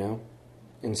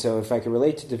 And so if I could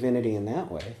relate to divinity in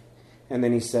that way, and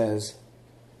then he said,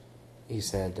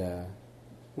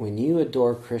 when you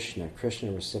adore Krishna,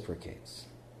 Krishna reciprocates.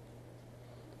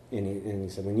 And he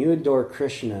said, when you adore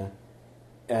Krishna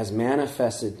as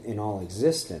manifested in all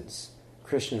existence,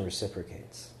 Krishna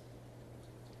reciprocates.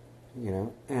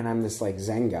 and I'm this like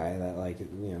Zen guy that like,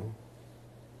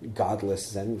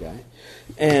 godless Zen guy,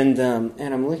 and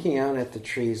I'm looking out at the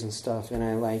trees and stuff,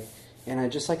 and I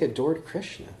just like adored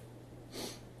Krishna,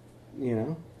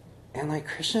 and like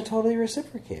Krishna totally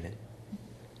reciprocated,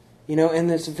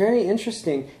 and it's very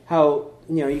interesting how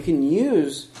you can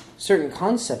use certain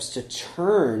concepts to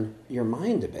turn your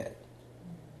mind a bit,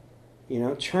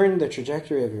 turn the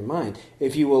trajectory of your mind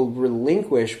if you will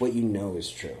relinquish what you know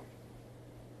is true.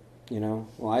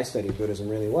 Well, I study Buddhism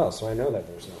really well, so I know that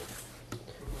there's no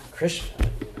Krishna,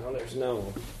 there's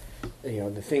no,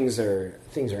 the things are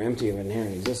empty of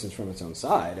inherent existence from its own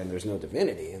side, and there's no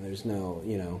divinity, and there's no,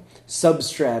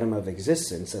 substratum of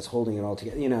existence that's holding it all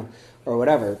together, or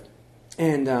whatever.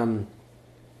 And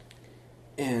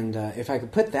if I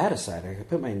could put that aside, I could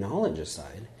put my knowledge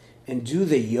aside and do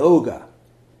the yoga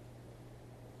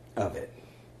of it,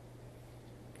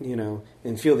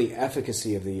 and feel the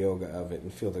efficacy of the yoga of it,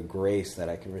 and feel the grace that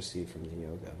I can receive from the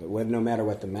yoga of it, no matter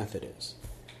what the method is.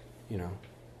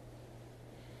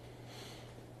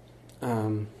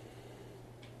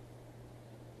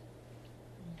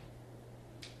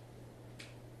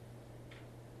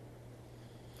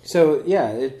 So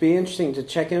yeah, it'd be interesting to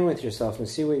check in with yourself and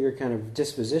see what your kind of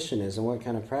disposition is and what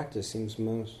kind of practice seems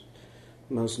most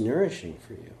nourishing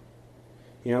for you.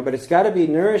 But it's got to be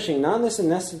nourishing, not in this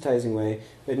anesthetizing way,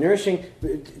 but nourishing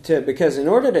because in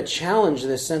order to challenge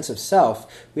this sense of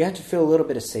self, we have to feel a little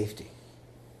bit of safety.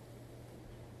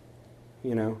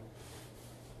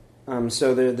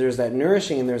 So there's that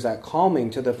nourishing and there's that calming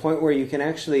to the point where you can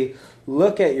actually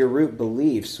look at your root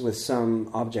beliefs with some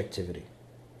objectivity.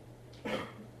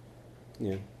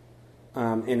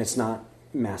 And it's not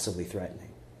massively threatening.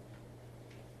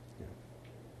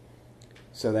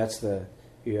 So that's why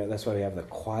we have the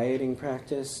quieting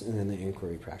practice and then the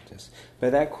inquiry practice.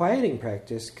 But that quieting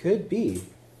practice could be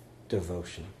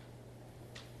devotion,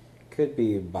 could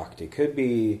be bhakti, could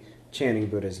be chanting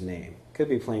Buddha's name, could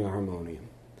be playing a harmonium,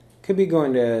 could be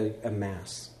going to a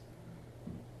mass.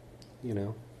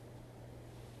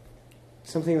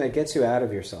 Something that gets you out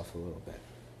of yourself a little bit.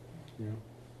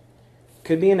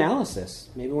 Could be analysis.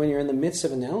 Maybe when you're in the midst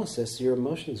of analysis, your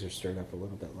emotions are stirred up a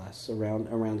little bit less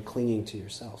around clinging to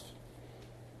yourself.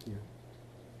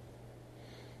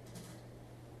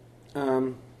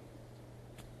 We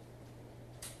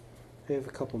have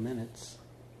a couple minutes.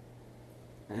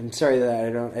 I'm sorry that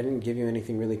I didn't give you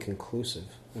anything really conclusive.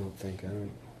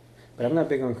 But I'm not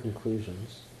big on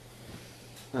conclusions.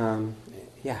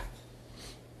 Yeah.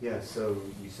 Yeah, so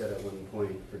you said at one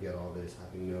point, forget all this,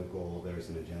 having no goal, there's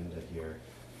an agenda here.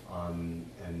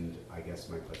 And I guess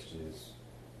my question is,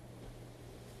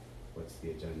 what's the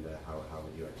agenda? How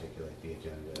would you articulate the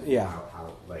agenda? Yeah.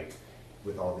 How like,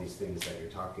 with all these things that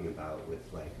you're talking about,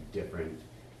 with like different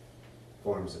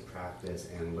forms of practice,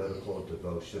 analytical,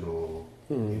 devotional,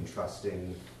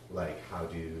 entrusting, like how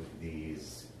do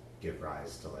these give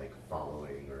rise to like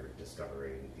following or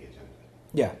discovering the agenda?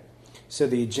 Yeah. So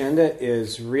the agenda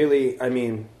is really, I've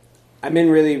been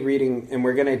really reading, and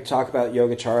we're going to talk about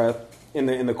Yogacara. In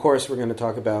the course, we're going to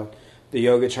talk about the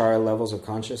Yogacara levels of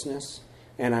consciousness.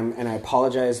 And I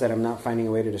apologize that I'm not finding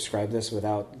a way to describe this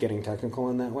without getting technical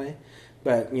in that way.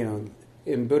 But,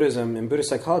 in Buddhism, in Buddhist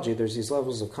psychology, there's these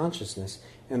levels of consciousness.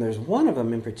 And there's one of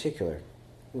them in particular,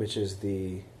 which is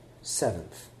the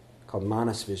seventh, called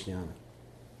Manas Vijnana,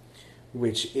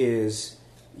 which is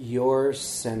your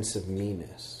sense of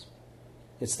me-ness.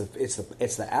 It's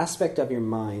the aspect of your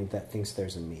mind that thinks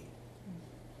there's a me,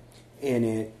 and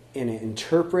it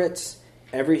interprets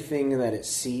everything that it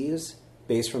sees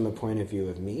based from the point of view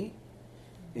of me,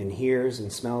 and hears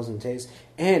and smells and tastes,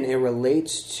 and it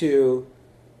relates to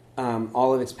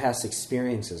all of its past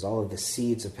experiences, all of the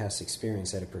seeds of past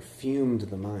experience that have perfumed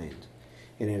the mind,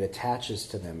 and it attaches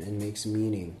to them and makes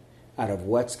meaning out of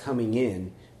what's coming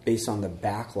in based on the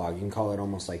backlog. You can call it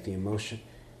almost like the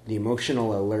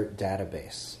emotional alert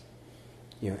database.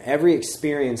 Every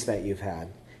experience that you've had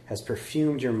has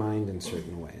perfumed your mind in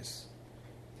certain ways,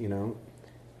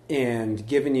 and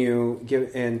given you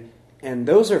and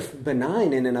those are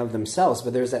benign in and of themselves,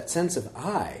 but there's that sense of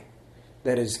I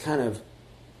that is kind of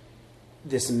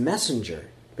this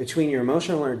messenger between your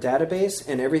emotional alert database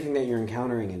and everything that you're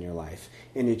encountering in your life,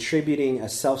 and attributing a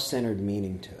self-centered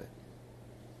meaning to it.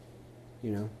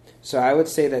 So I would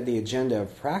say that the agenda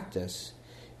of practice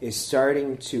is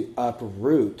starting to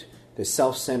uproot the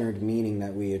self-centered meaning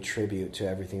that we attribute to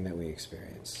everything that we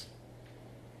experience.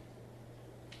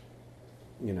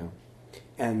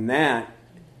 And that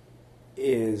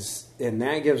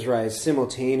gives rise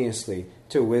simultaneously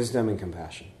to wisdom and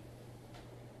compassion.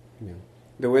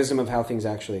 The wisdom of how things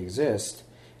actually exist,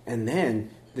 and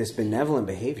then this benevolent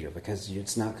behavior because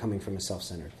it's not coming from a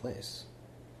self-centered place.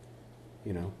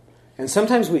 You know? And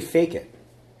sometimes we fake it,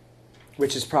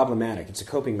 which is problematic. It's a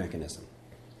coping mechanism.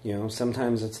 You know,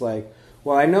 sometimes it's like,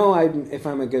 well, I know if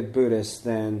I'm a good Buddhist,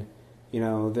 then, you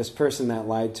know, this person that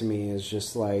lied to me is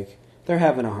just like, they're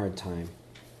having a hard time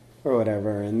or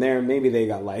whatever, and maybe they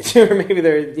got lied to, or maybe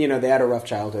they had a rough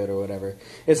childhood or whatever.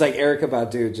 It's like Erykah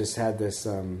Badu just had this,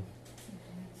 Erykah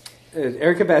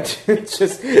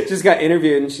Badu just got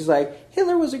interviewed, and she's like,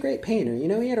 Hitler was a great painter, you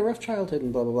know, he had a rough childhood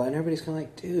and blah, blah, blah, and everybody's kind of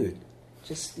like, dude,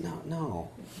 just no,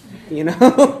 you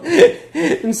know?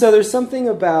 And so there's something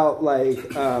about, like,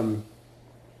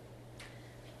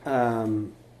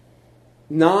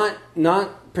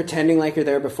 not pretending like you're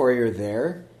there before you're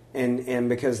there, and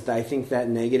because I think that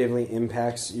negatively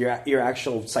impacts your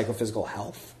actual psychophysical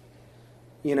health,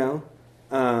 you know?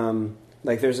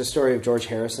 Like there's a story of George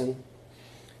Harrison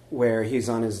where he's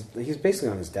basically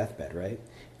on his deathbed, right?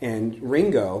 And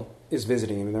Ringo is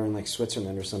visiting him, and they're in like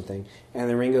Switzerland or something, and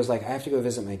then Ringo's like, I have to go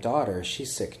visit my daughter,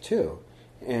 she's sick too,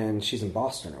 and she's in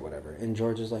Boston or whatever, and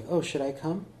George is like, oh, should I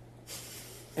come?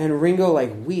 And Ringo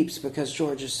like weeps because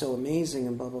George is so amazing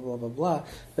and blah, blah, blah, blah, blah,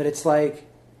 but it's like,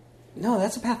 no,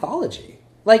 that's a pathology.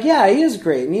 Like, yeah, he is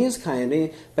great and he is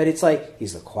kind, but it's like,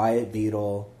 he's a quiet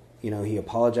Beatle. You know, he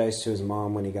apologized to his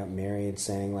mom when he got married,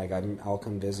 saying, like, I'll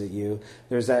come visit you.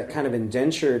 There's that kind of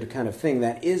indentured kind of thing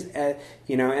that is,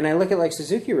 you know, and I look at, like,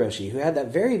 Suzuki Roshi, who had that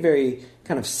very, very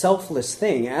kind of selfless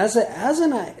thing as an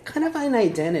kind of an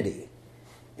identity.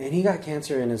 And he got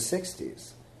cancer in his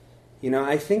 60s. You know,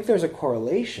 I think there's a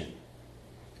correlation.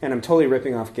 And I'm totally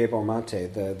ripping off Gabor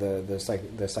Mate,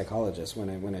 the psychologist,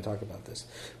 when I talk about this.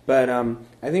 But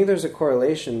I think there's a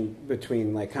correlation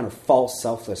between like kind of false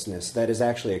selflessness that is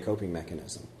actually a coping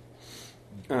mechanism,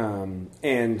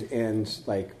 and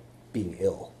like being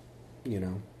ill, you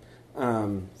know.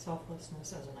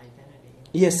 Selflessness as an identity.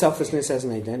 Yes, selflessness as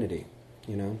an identity,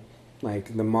 you know,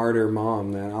 like the martyr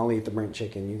mom that I'll eat the burnt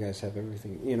chicken, you guys have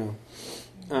everything, you know.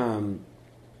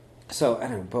 So I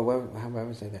don't know, but how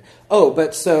was I there? Oh,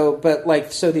 but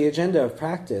the agenda of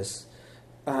practice,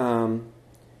 to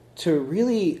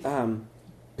really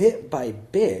bit by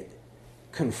bit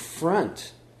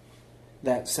confront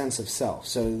that sense of self.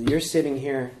 So you're sitting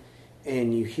here,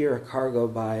 and you hear a car go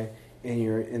by,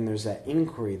 and there's that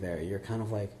inquiry there. You're kind of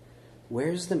like,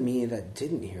 where's the me that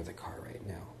didn't hear the car right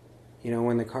now? You know,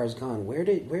 when the car's gone, where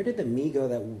did the me go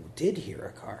that did hear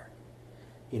a car?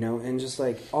 You know, and just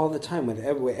like all the time with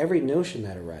every notion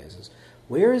that arises,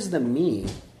 where is the me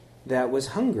that was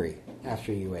hungry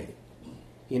after you ate?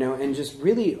 You know, and just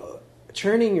really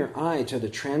turning your eye to the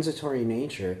transitory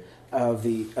nature of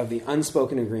the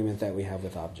unspoken agreement that we have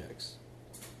with objects,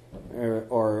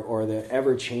 or the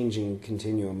ever-changing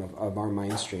continuum of our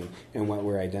mind stream and what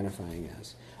we're identifying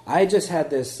as. I just had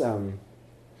this. I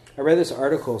read this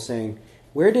article saying,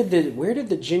 Where did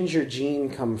the ginger gene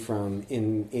come from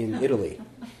in Italy?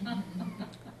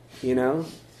 You know?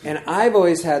 And I've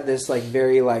always had this like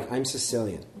very like, I'm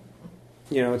Sicilian.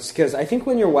 You know, it's because I think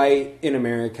when you're white in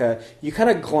America, you kind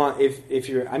of glom, if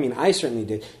you're, I mean, I certainly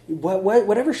did.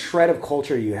 Whatever shred of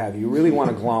culture you have, you really want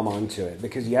to glom onto it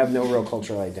because you have no real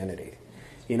cultural identity.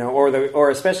 You know, or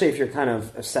especially if you're kind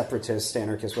of a separatist,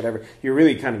 anarchist, whatever, you're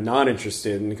really kind of not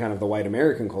interested in kind of the white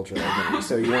American cultural identity.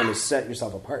 So you want to set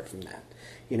yourself apart from that.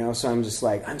 You know, so I'm just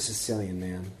like, I'm Sicilian,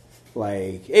 man.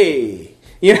 Like, hey,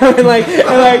 you know, and my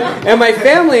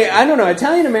family, I don't know,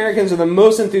 Italian Americans are the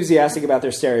most enthusiastic about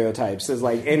their stereotypes as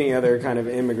like any other kind of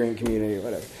immigrant community or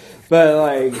whatever. But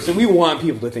like, so we want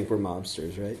people to think we're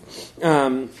mobsters, right?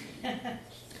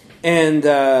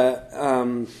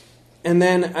 And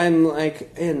then I'm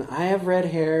like, and I have red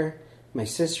hair. My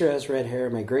sister has red hair.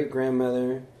 My great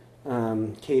grandmother,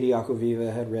 Katie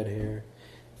Aquaviva, had red hair,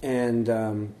 and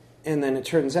then it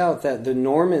turns out that the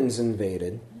Normans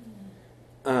invaded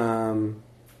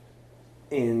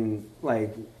in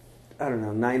like, I don't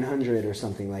know, 900 or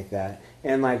something like that.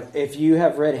 And like, if you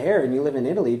have red hair and you live in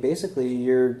Italy, basically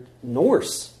you're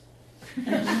Norse,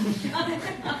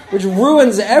 which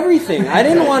ruins everything. I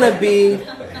didn't want to be.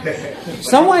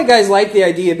 Some white guys like the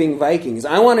idea of being Vikings.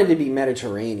 I wanted to be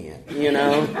Mediterranean. You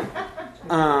know,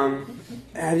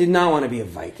 I did not want to be a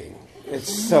Viking.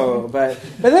 It's so, but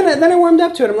then I warmed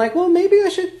up to it. I'm like, well, maybe I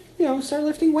should, you know, start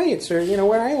lifting weights or, you know,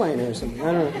 wear eyeliner or something.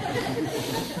 I don't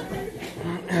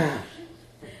know.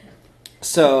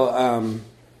 So,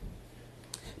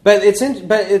 but it's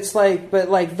like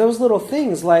those little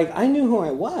things. Like I knew who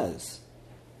I was,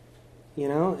 you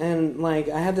know, and like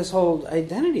I had this whole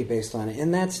identity based on it,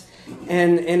 and that's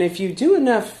and if you do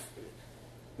enough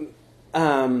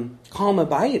calm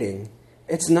abiding,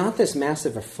 it's not this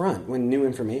massive affront when new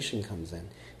information comes in.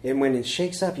 And when it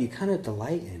shakes up, you kind of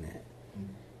delight in it.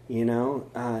 You know,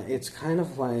 it's kind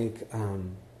of like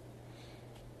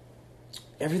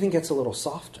everything gets a little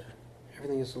softer.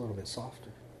 Everything gets a little bit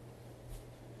softer.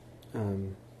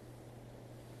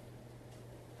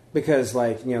 Because,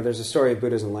 like, you know, there's a story of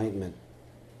Buddha's enlightenment.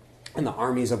 And the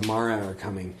armies of Mara are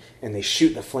coming, and they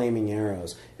shoot the flaming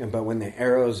arrows. But when the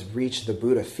arrows reach the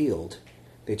Buddha field,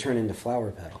 they turn into flower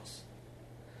petals.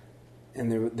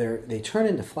 And they turn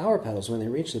into flower petals when they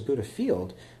reach the Buddha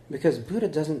field, because Buddha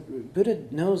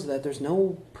knows that there's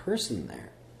no person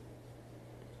there.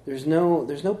 There's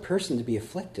no person to be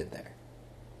afflicted there.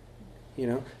 You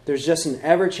know, there's just an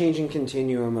ever-changing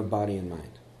continuum of body and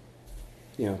mind.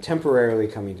 You know, temporarily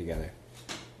coming together.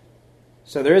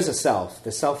 So there is a self,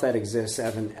 the self that exists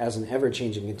as an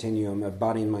ever-changing continuum of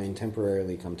body and mind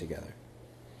temporarily come together.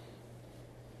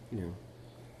 You know,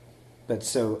 but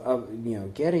so you know,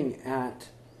 getting at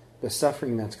the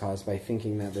suffering that's caused by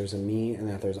thinking that there's a me and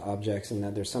that there's objects and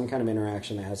that there's some kind of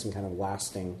interaction that has some kind of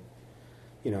lasting,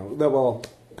 you know,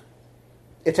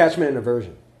 attachment and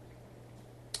aversion.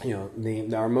 You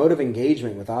know, our mode of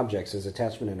engagement with objects is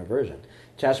attachment and aversion.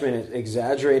 Attachment is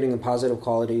exaggerating the positive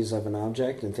qualities of an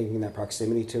object and thinking that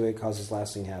proximity to it causes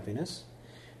lasting happiness.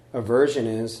 Aversion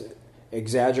is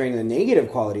exaggerating the negative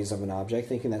qualities of an object,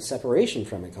 thinking that separation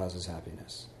from it causes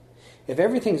happiness. If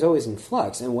everything's always in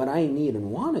flux and what I need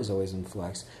and want is always in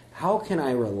flux, how can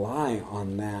I rely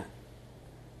on that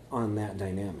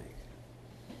dynamic?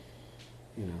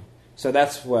 You know, so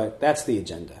that's the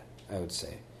agenda, I would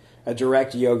say. A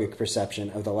direct yogic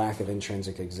perception of the lack of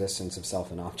intrinsic existence of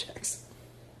self and objects.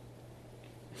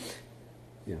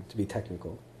 You know, to be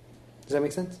technical. Does that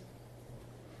make sense?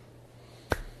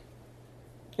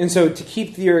 And so to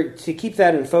keep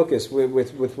that in focus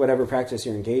with whatever practice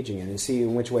you're engaging in and see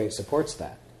in which way it supports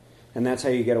that. And that's how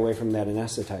you get away from that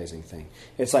anesthetizing thing.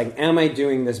 It's like, am I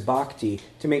doing this bhakti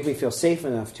to make me feel safe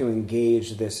enough to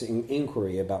engage this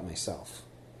inquiry about myself?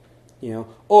 You know?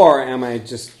 Or am I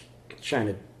just trying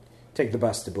to take the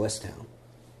bus to Blisstown?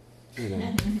 You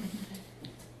know?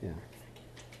 Yeah.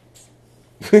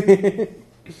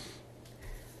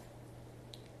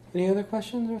 Any other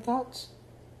questions or thoughts?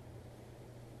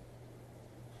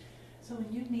 So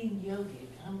when you mean yogic,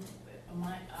 I'm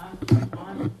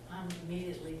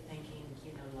immediately thinking,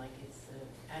 you know, like it's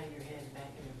out of your head,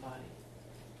 back in your body.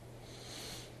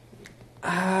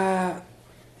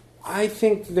 I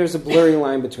think there's a blurry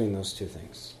line between those two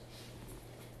things.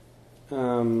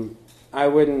 I'm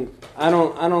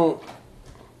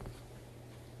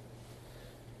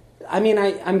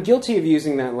guilty of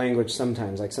using that language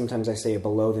sometimes. Like sometimes I say a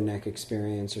below the neck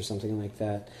experience or something like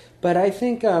that. But I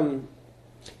think,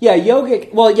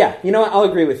 yogic. Well, yeah, you know what? I'll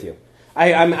agree with you.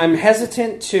 I'm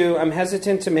hesitant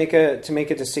to make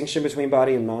a distinction between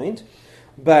body and mind.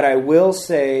 But I will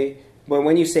say,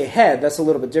 when you say head, that's a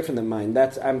little bit different than mind.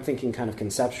 I'm thinking kind of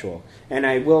conceptual. And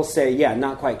I will say, yeah,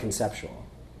 not quite conceptual.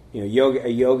 You know,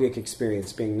 a yogic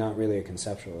experience being not really a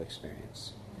conceptual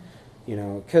experience. You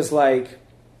know, because like,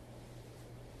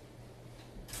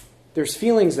 there's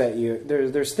feelings that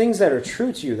there's things that are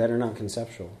true to you that are not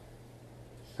conceptual.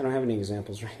 I don't have any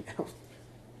examples right now.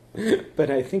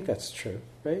 But I think that's true,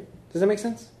 right? Does that make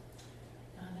sense?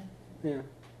 Yeah.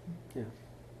 Yeah.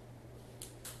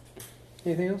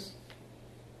 Anything else?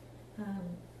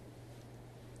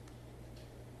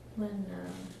 When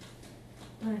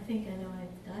I think I know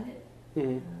I've got it,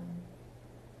 Mm-hmm.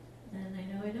 then I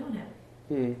know I don't have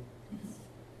it. Mm-hmm. It's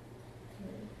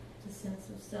the sense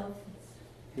of self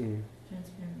is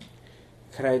transparent.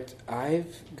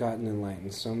 I've gotten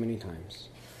enlightened so many times.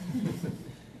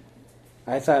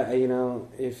 I thought, you know,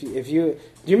 if you do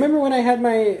you remember when I had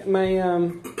my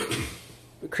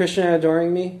Krishna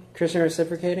adoring me, Krishna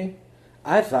reciprocating?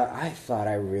 I thought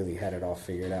I really had it all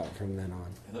figured out from then on.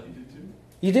 I thought you did too.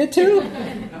 You did too?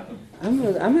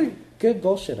 I'm a good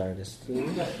bullshit artist. You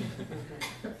know?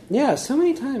 Yeah, so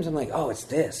many times I'm like, oh, it's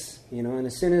this, you know, and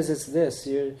as soon as it's this,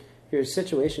 your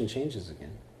situation changes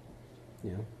again.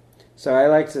 You know? So I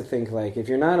like to think, like, if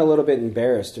you're not a little bit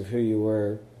embarrassed of who you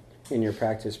were in your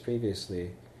practice previously,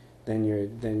 then you're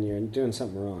doing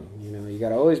something wrong. You know, you got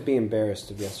to always be embarrassed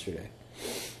of yesterday.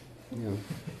 You know.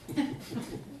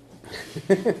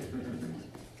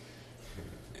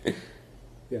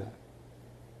 Yeah.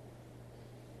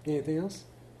 Anything else?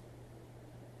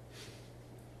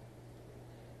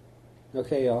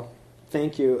 Okay, y'all.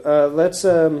 Thank you. Let's.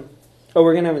 We're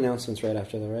gonna have announcements right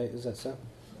after that, right? Is that so?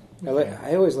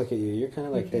 I always look at you. You're kind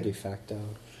of like the de facto.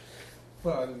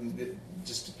 Well, it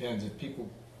just depends.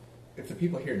 If the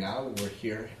people here now were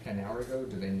here an hour ago,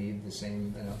 do they need the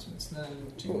same announcements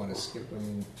then? Do you want to skip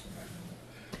them?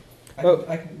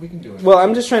 We can do it. Well,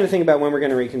 I'm just trying to think about when we're going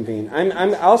to reconvene.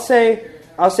 I'll say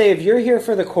if you're here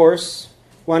for the course,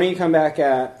 why don't you come back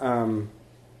at 12.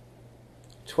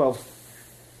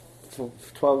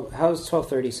 How does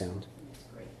 12:30 sound?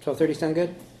 12:30 sound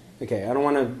good? Okay, I don't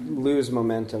want to lose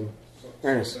momentum.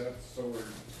 Ernest. So we're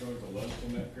going to lunch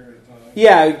in that period of time?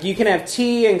 Yeah, you can have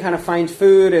tea and kind of find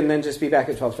food and then just be back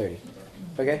at 12:30.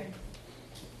 Okay?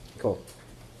 Cool.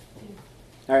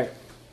 All right.